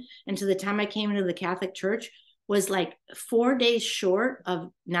 2010, and to the time I came into the Catholic Church was like 4 days short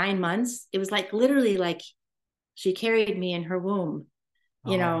of 9 months. It was like literally like she carried me in her womb,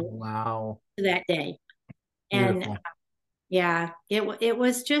 wow, that day. beautiful. And yeah, it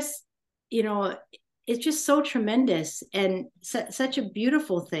was just, it's just so tremendous and such a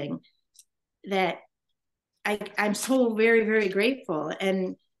beautiful thing that I'm so very, very grateful.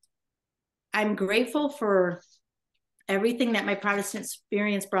 And I'm grateful for everything that my Protestant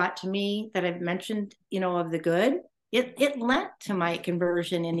experience brought to me that I've mentioned, of the good. It led to my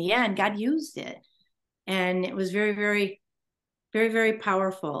conversion in the end. God used it. And it was very, very, very, very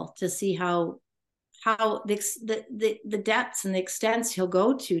powerful to see how the depths and the extents he'll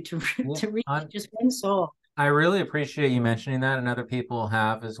go to reach just one soul. I really appreciate you mentioning that, and other people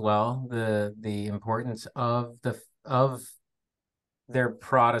have as well, the importance of their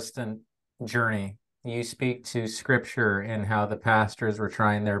Protestant journey. You speak to scripture and how the pastors were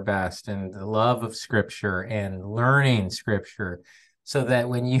trying their best, and the love of scripture and learning scripture, so that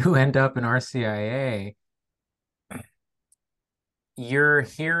when you end up in RCIA, you're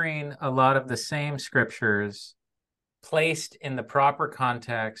hearing a lot of the same scriptures placed in the proper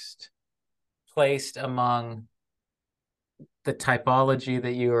context, placed among the typology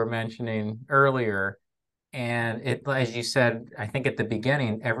that you were mentioning earlier. And it, as you said, I think at the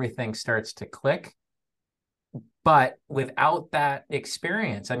beginning, everything starts to click. But without that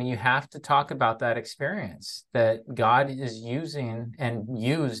experience, I mean, you have to talk about that experience that God is using and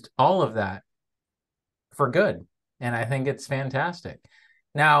used all of that for good. And I think it's fantastic.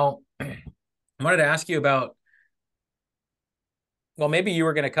 Now, I wanted to ask you about, well, maybe you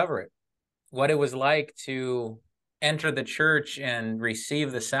were going to cover it, what it was like to enter the church and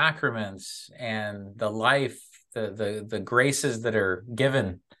receive the sacraments and the life, the graces that are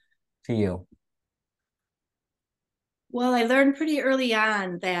given to you. Well, I learned pretty early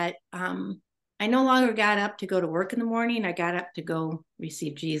on that I no longer got up to go to work in the morning. I got up to go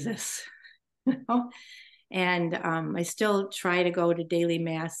receive Jesus. You know? And I still try to go to daily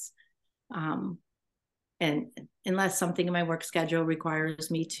mass, and unless something in my work schedule requires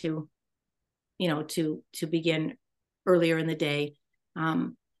me to, you know, to begin earlier in the day.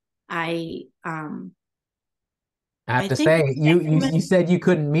 I I have to think say, you said you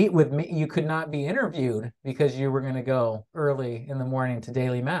couldn't meet with me, you could not be interviewed because you were going to go early in the morning to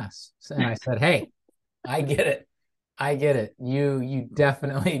daily mass. And I said, hey, I get it. I get it. You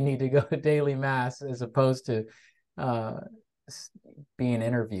definitely need to go to daily mass as opposed to being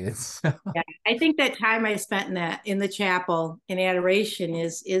interviewed. So. yeah, I think that time I spent in the chapel in adoration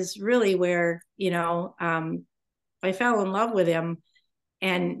is really where, you know, I fell in love with him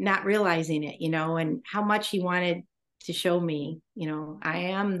and not realizing it, you know, and how much he wanted to show me, you know, I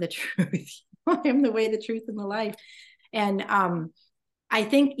am the truth. I am the way, the truth, and the life. And I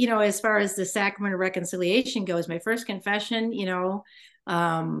think, you know, as far as the sacrament of reconciliation goes, my first confession, you know,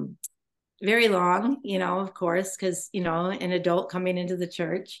 very long, you know, of course, because, you know, an adult coming into the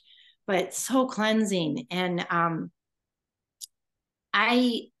church, but so cleansing. And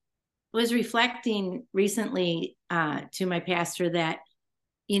I was reflecting recently to my pastor that,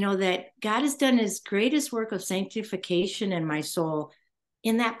 you know, that God has done his greatest work of sanctification in my soul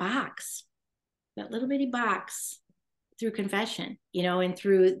in that box, that little bitty box, through confession, you know, and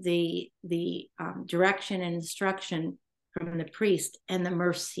through the direction and instruction from the priest and the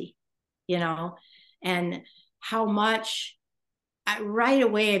mercy, you know, and how much right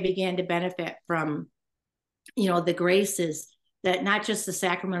away I began to benefit from, you know, the graces, that not just the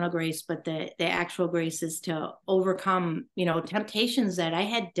sacramental grace, but the actual graces to overcome, you know, temptations that I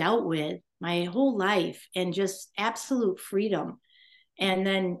had dealt with my whole life, and just absolute freedom. And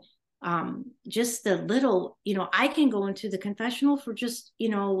then just the little, you know, I can go into the confessional for just, you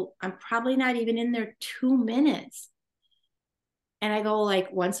know, I'm probably not even in there 2 minutes. And I go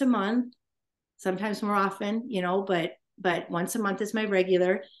like once a month, sometimes more often, you know, but once a month is my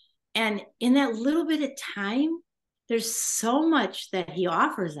regular. And in that little bit of time, there's so much that he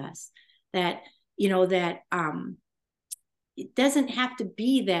offers us that, you know, that it doesn't have to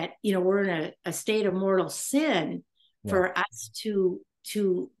be that, you know, we're in a state of mortal sin for us to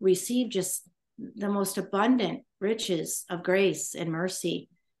receive just the most abundant riches of grace and mercy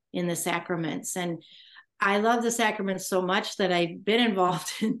in the sacraments. And I love the sacraments so much that I've been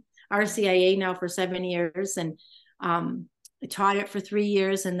involved in RCIA now for 7 years, and I taught it for 3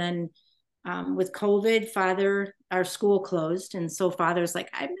 years. And then with COVID, our school closed. And so Father's like,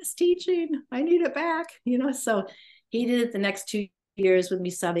 I miss teaching. I need it back, you know? So he did it the next 2 years with me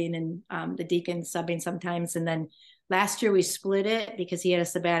subbing, and the deacon subbing sometimes. And then last year we split it because he had a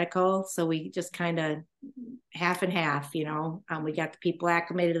sabbatical. So we just kind of half and half, you know, we got the people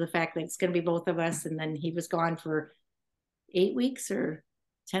acclimated to the fact that it's going to be both of us. And then he was gone for 8 weeks or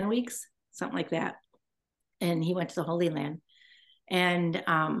 10 weeks, something like that. And he went to the Holy Land.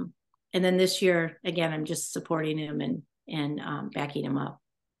 And then this year, again, I'm just supporting him and backing him up.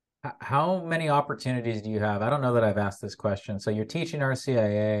 How many opportunities do you have? I don't know that I've asked this question. So you're teaching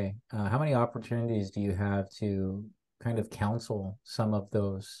RCIA. How many opportunities do you have to kind of counsel some of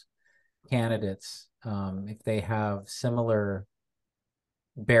those candidates if they have similar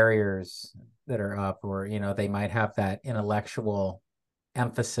barriers that are up, or, you know, they might have that intellectual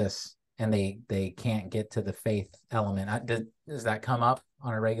emphasis and they can't get to the faith element? Does that come up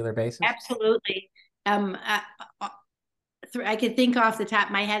on a regular basis? Absolutely. I could think off the top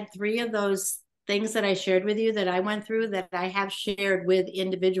of my head 3 of those things that I shared with you that I went through that I have shared with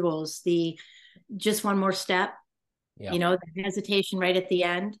individuals. The just one more step, you know, the hesitation right at the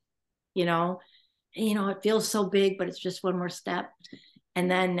end, you know, it feels so big, but it's just one more step. And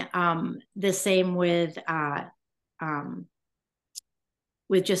then the same with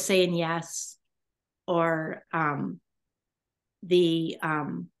just saying yes, or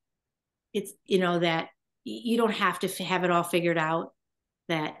it's, you know, that you don't have to have it all figured out,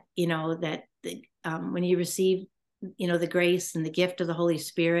 that, you know, that when you receive the grace and the gift of the Holy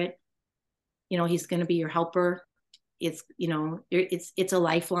Spirit. He's going to be your helper. It's, it's a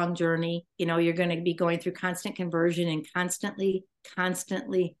lifelong journey. You're going to be going through constant conversion and constantly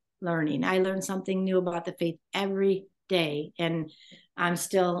learning. I learn something new about the faith every day, and I'm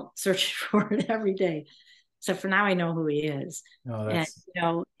still searching for it every day. So for now, I know who he is. Oh, And,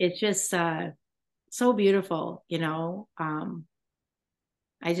 it's just so beautiful,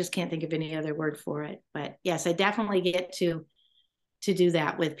 I just can't think of any other word for it. But yes, I definitely get to do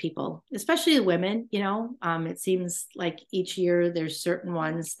that with people, especially the women. It seems like each year there's certain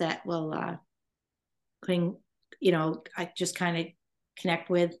ones that will cling, I just kind of connect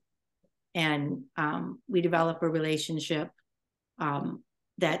with, and we develop a relationship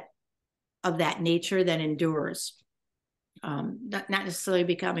that of that nature that endures. Not necessarily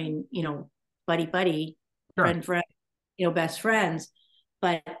becoming, buddy, sure. friend, best friends,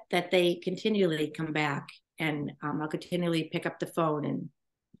 but that they continually come back, and I'll continually pick up the phone and,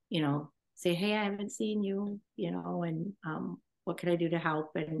 say, hey, I haven't seen you, and what can I do to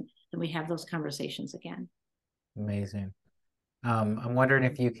help? And then we have those conversations again. Amazing. I'm wondering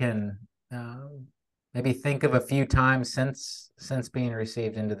if you can maybe think of a few times since being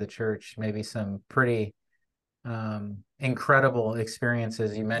received into the church, maybe some pretty incredible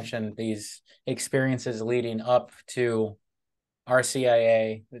experiences. You mentioned these experiences leading up to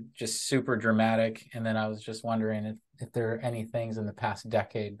RCIA, just super dramatic. And then I was just wondering if there are any things in the past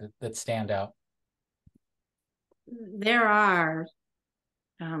decade that stand out. There are.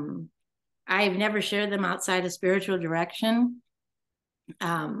 I've never shared them outside of spiritual direction.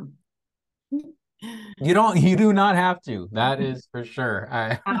 You do not have to. That is for sure.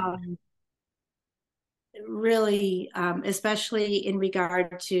 Really, especially in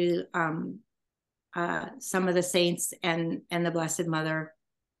regard to some of the saints and the Blessed Mother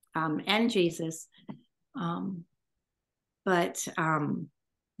and Jesus. But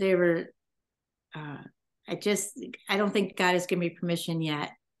they were, I don't think God has given me permission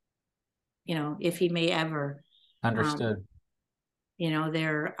yet, if he may ever. Understood.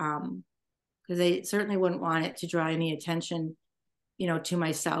 They're, because they certainly wouldn't want it to draw any attention, to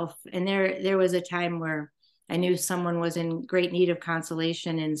myself. And there was a time where I knew someone was in great need of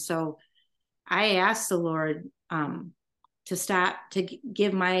consolation. And so I asked the Lord to stop, to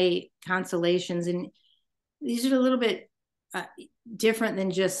give my consolations. And these are a little bit different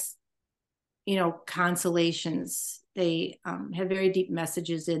than just, consolations. They have very deep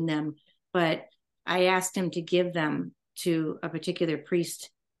messages in them. But I asked him to give them to a particular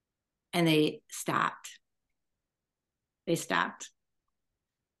priest, and they stopped.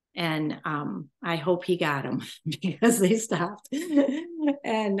 And I hope he got them because they stopped.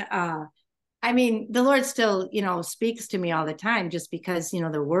 And I mean, the Lord still, speaks to me all the time, just because,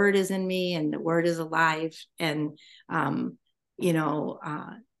 the word is in me and the word is alive. And,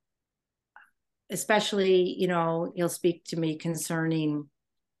 especially, he'll speak to me concerning,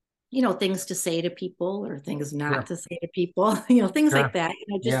 things to say to people or things not to say to people, things like that,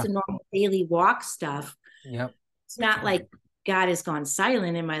 just the normal daily walk stuff. Yep. It's not like God has gone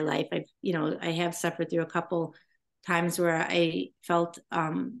silent in my life. I have suffered through a couple times where I felt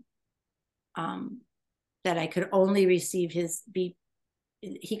that I could only receive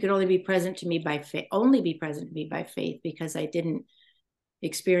he could only be present to me by faith, because I didn't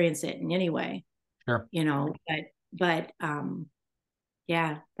experience it in any way. Sure. But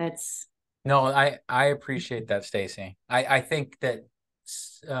yeah, that's. No, I appreciate that, Stacy. I think that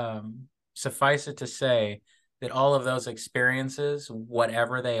suffice it to say that all of those experiences,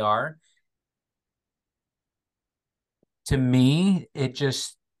 whatever they are, to me, it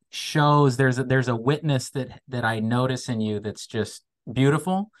just shows there's a witness that I notice in you that's just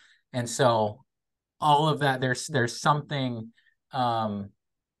beautiful. And so all of that, there's something well,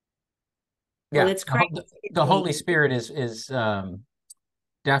 it's the Holy Spirit is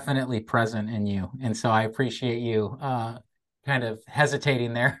definitely present in you. And so I appreciate you kind of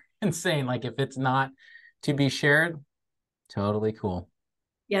hesitating there and saying, like, if it's not to be shared, totally cool.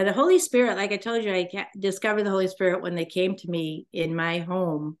 Yeah, the Holy Spirit, like I told you, I discovered the Holy Spirit when they came to me in my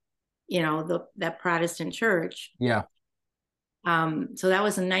home, that Protestant church. Yeah. So that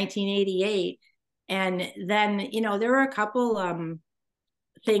was in 1988. And then, there were a couple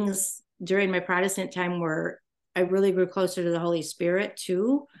things during my Protestant time where I really grew closer to the Holy Spirit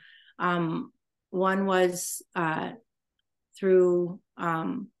too. One was through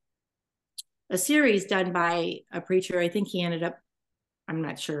a series done by a preacher. I think he ended up, I'm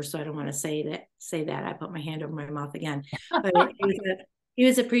not sure, so I don't want to say that. I put my hand over my mouth again. But he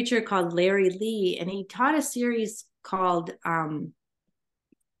was a preacher called Larry Lee, and he taught a series called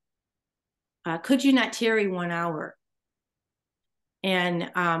Could You Not Tarry 1 Hour?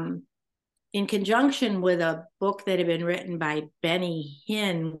 And in conjunction with a book that had been written by Benny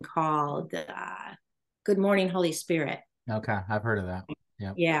Hinn called Good Morning, Holy Spirit. Okay, I've heard of that.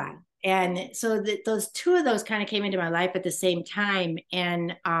 Yep. Yeah. And so those two of those kind of came into my life at the same time.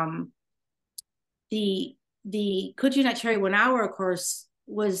 And the Could You Not Tarry 1 Hour, of course,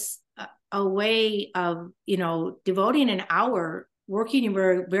 was a way of, devoting an hour, working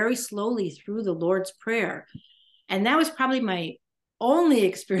very, very slowly through the Lord's Prayer. And that was probably my only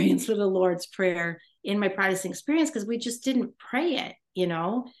experience with the Lord's Prayer in my Protestant experience, because we just didn't pray it,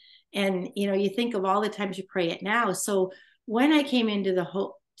 and, you think of all the times you pray it now. So when I came into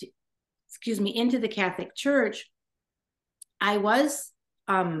into the Catholic Church, I was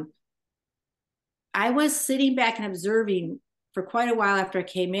sitting back and observing for quite a while after I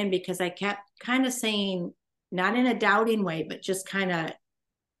came in, because I kept kind of saying, not in a doubting way, but just kind of,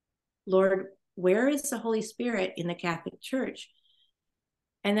 Lord, where is the Holy Spirit in the Catholic Church?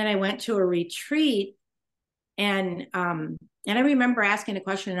 And then I went to a retreat, and I remember asking a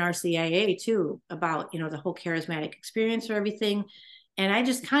question in RCIA too about, the whole charismatic experience or everything. And I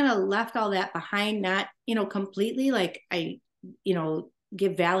just kind of left all that behind, not, completely, like I,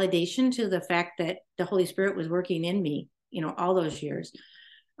 give validation to the fact that the Holy Spirit was working in me, all those years.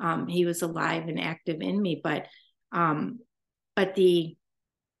 He was alive and active in me, but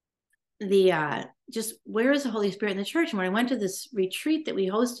just where is the Holy Spirit in the church? And when I went to this retreat that we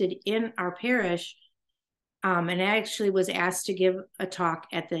hosted in our parish, and I actually was asked to give a talk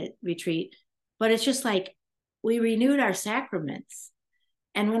at the retreat, but it's just like we renewed our sacraments.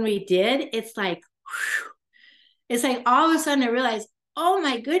 And when we did, it's like, whew, it's like all of a sudden I realized, oh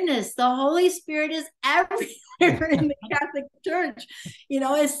my goodness, the Holy Spirit is everywhere in the Catholic Church.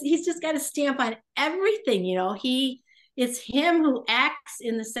 He's just got a stamp on everything. It's him who acts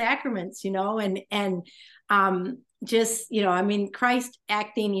in the sacraments, and Christ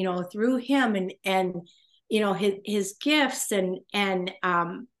acting, through him, and his gifts, and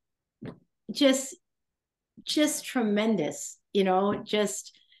just tremendous,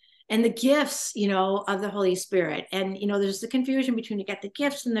 and the gifts, of the Holy Spirit. And, there's the confusion between, you got the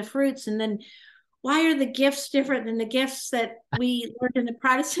gifts and the fruits, and then why are the gifts different than the gifts that we learned in the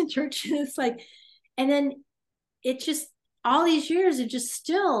Protestant church? It's like, and then it just, all these years, it just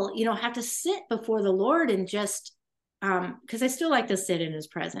still, have to sit before the Lord and just, because I still like to sit in his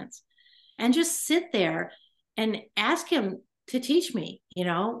presence and just sit there and ask him to teach me,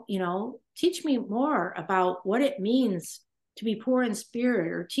 teach me more about what it means to be poor in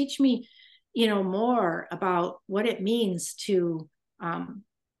spirit, or teach me, more about what it means to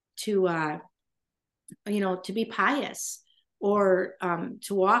be pious, or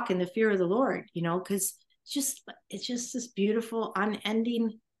to walk in the fear of the Lord, because it's just this beautiful,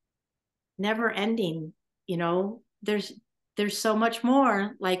 unending, never ending, there's so much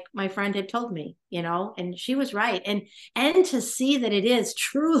more, like my friend had told me, and she was right. And to see that it is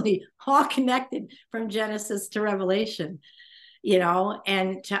truly all connected from Genesis to Revelation,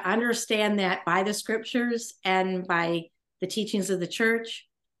 and to understand that by the scriptures and by the teachings of the church,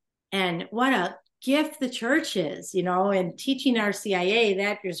 and what a gift the church is, and teaching RCIA,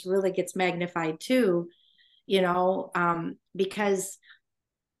 that just really gets magnified too, because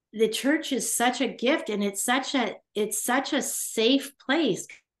the church is such a gift, and it's such a safe place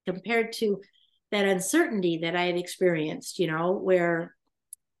compared to that uncertainty that I had experienced, where,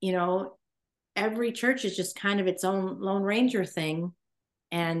 every church is just kind of its own Lone Ranger thing,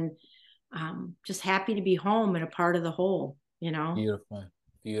 and just happy to be home and a part of the whole,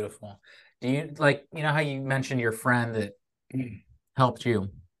 Beautiful. Do you, like, how you mentioned your friend that helped you?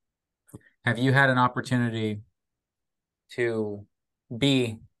 Have you had an opportunity to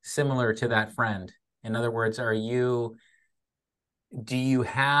be similar to that friend? In other words, do you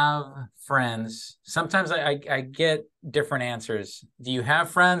have friends? Sometimes I get different answers. Do you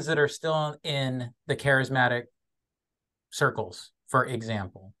have friends that are still in the charismatic circles, for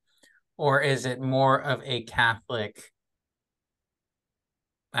example? Or is it more of a Catholic,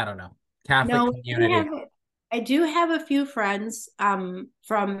 I don't know, Catholic community? I do have a few friends from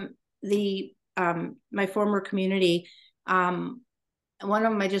the my former community. One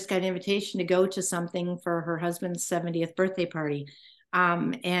of them, I just got an invitation to go to something for her husband's 70th birthday party.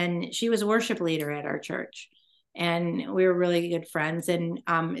 And she was a worship leader at our church, and we were really good friends. And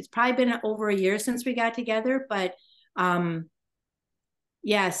it's probably been over a year since we got together, but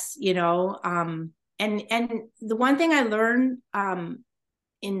yes, and the one thing I learned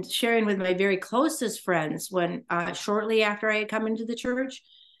in sharing with my very closest friends, when shortly after I had come into the church,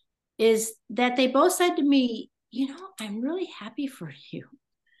 is that they both said to me, I'm really happy for you.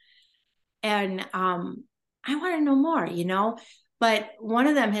 And I want to know more, but one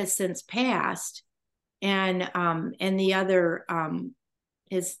of them has since passed, and the other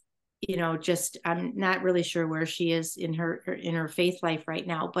is, just, I'm not really sure where she is in her faith life right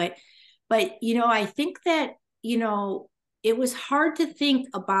now. But I think that, it was hard to think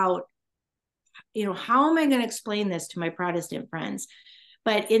about, how am I going to explain this to my Protestant friends?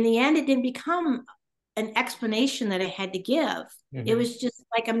 But in the end, it didn't become an explanation that I had to give. Mm-hmm. It was just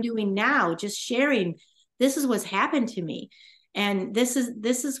like I'm doing now, just sharing, this is what's happened to me. And this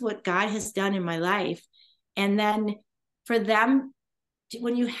is what God has done in my life. And then for them,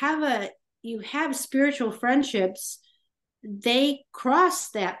 when you have spiritual friendships, they cross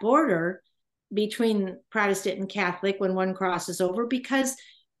that border between Protestant and Catholic when one crosses over, because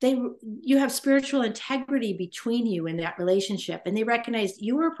you have spiritual integrity between you in that relationship, and they recognize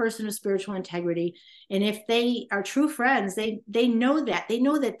you are a person of spiritual integrity. And if they are true friends, they know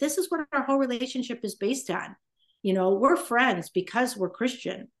that this is what our whole relationship is based on. We're friends because we're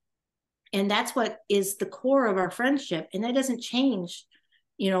Christian, and that's what is the core of our friendship. And that doesn't change,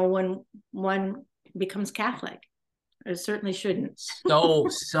 when one becomes Catholic. It certainly shouldn't. So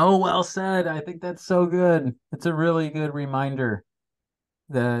well said. I think that's so good. It's a really good reminder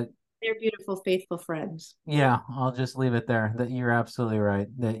that they're beautiful, faithful friends. Yeah, I'll just leave it there. That you're absolutely right.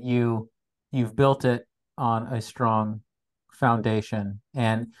 That you've built it on a strong foundation.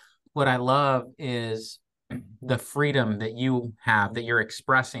 And what I love is the freedom that you have, that you're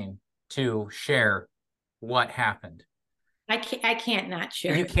expressing to share what happened. I can't not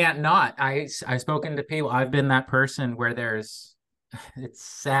share. You can't not. I've spoken to people. I've been that person where it's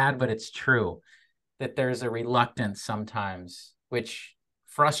sad, but it's true, that there's a reluctance sometimes, which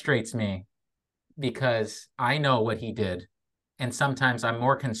frustrates me because I know what he did. And sometimes I'm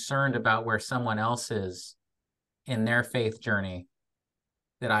more concerned about where someone else is in their faith journey,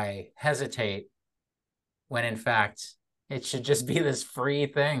 that I hesitate, when in fact it should just be this free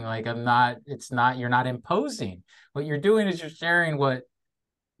thing. Like you're not imposing. What you're doing is you're sharing what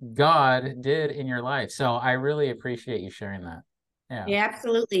God did in your life. So I really appreciate you sharing that. Yeah,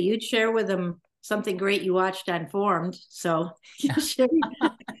 absolutely. You'd share with them something great you watched on Formed. So you share.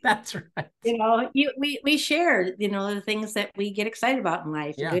 That's right. We share, the things that we get excited about in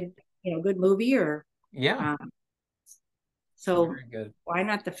life. Yeah. Good movie or so very good. Why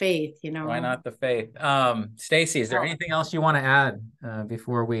not the faith, Why not the faith? Stacy, is there anything else you want to add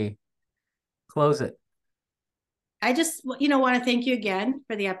before we close it? I just, want to thank you again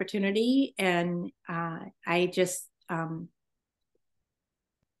for the opportunity. And I just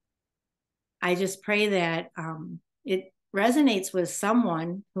pray that it resonates with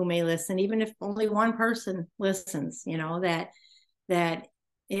someone who may listen, even if only one person listens, that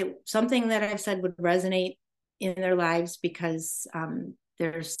something that I've said would resonate in their lives, because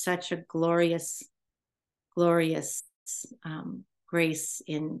there's such a glorious grace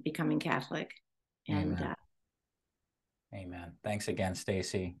in becoming Catholic. And Amen. Thanks again,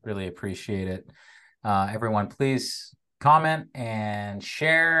 Stacy. Really appreciate it. Everyone, please comment and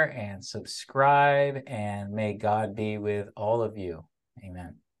share and subscribe, and may God be with all of you.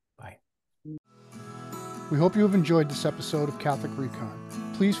 Amen. Bye. We hope you have enjoyed this episode of Catholic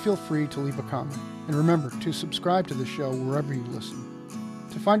Recon. Please feel free to leave a comment, and remember to subscribe to the show wherever you listen.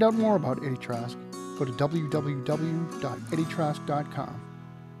 To find out more about Eddie Trask, go to www.eddietrask.com.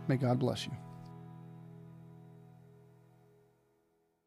 May God bless you.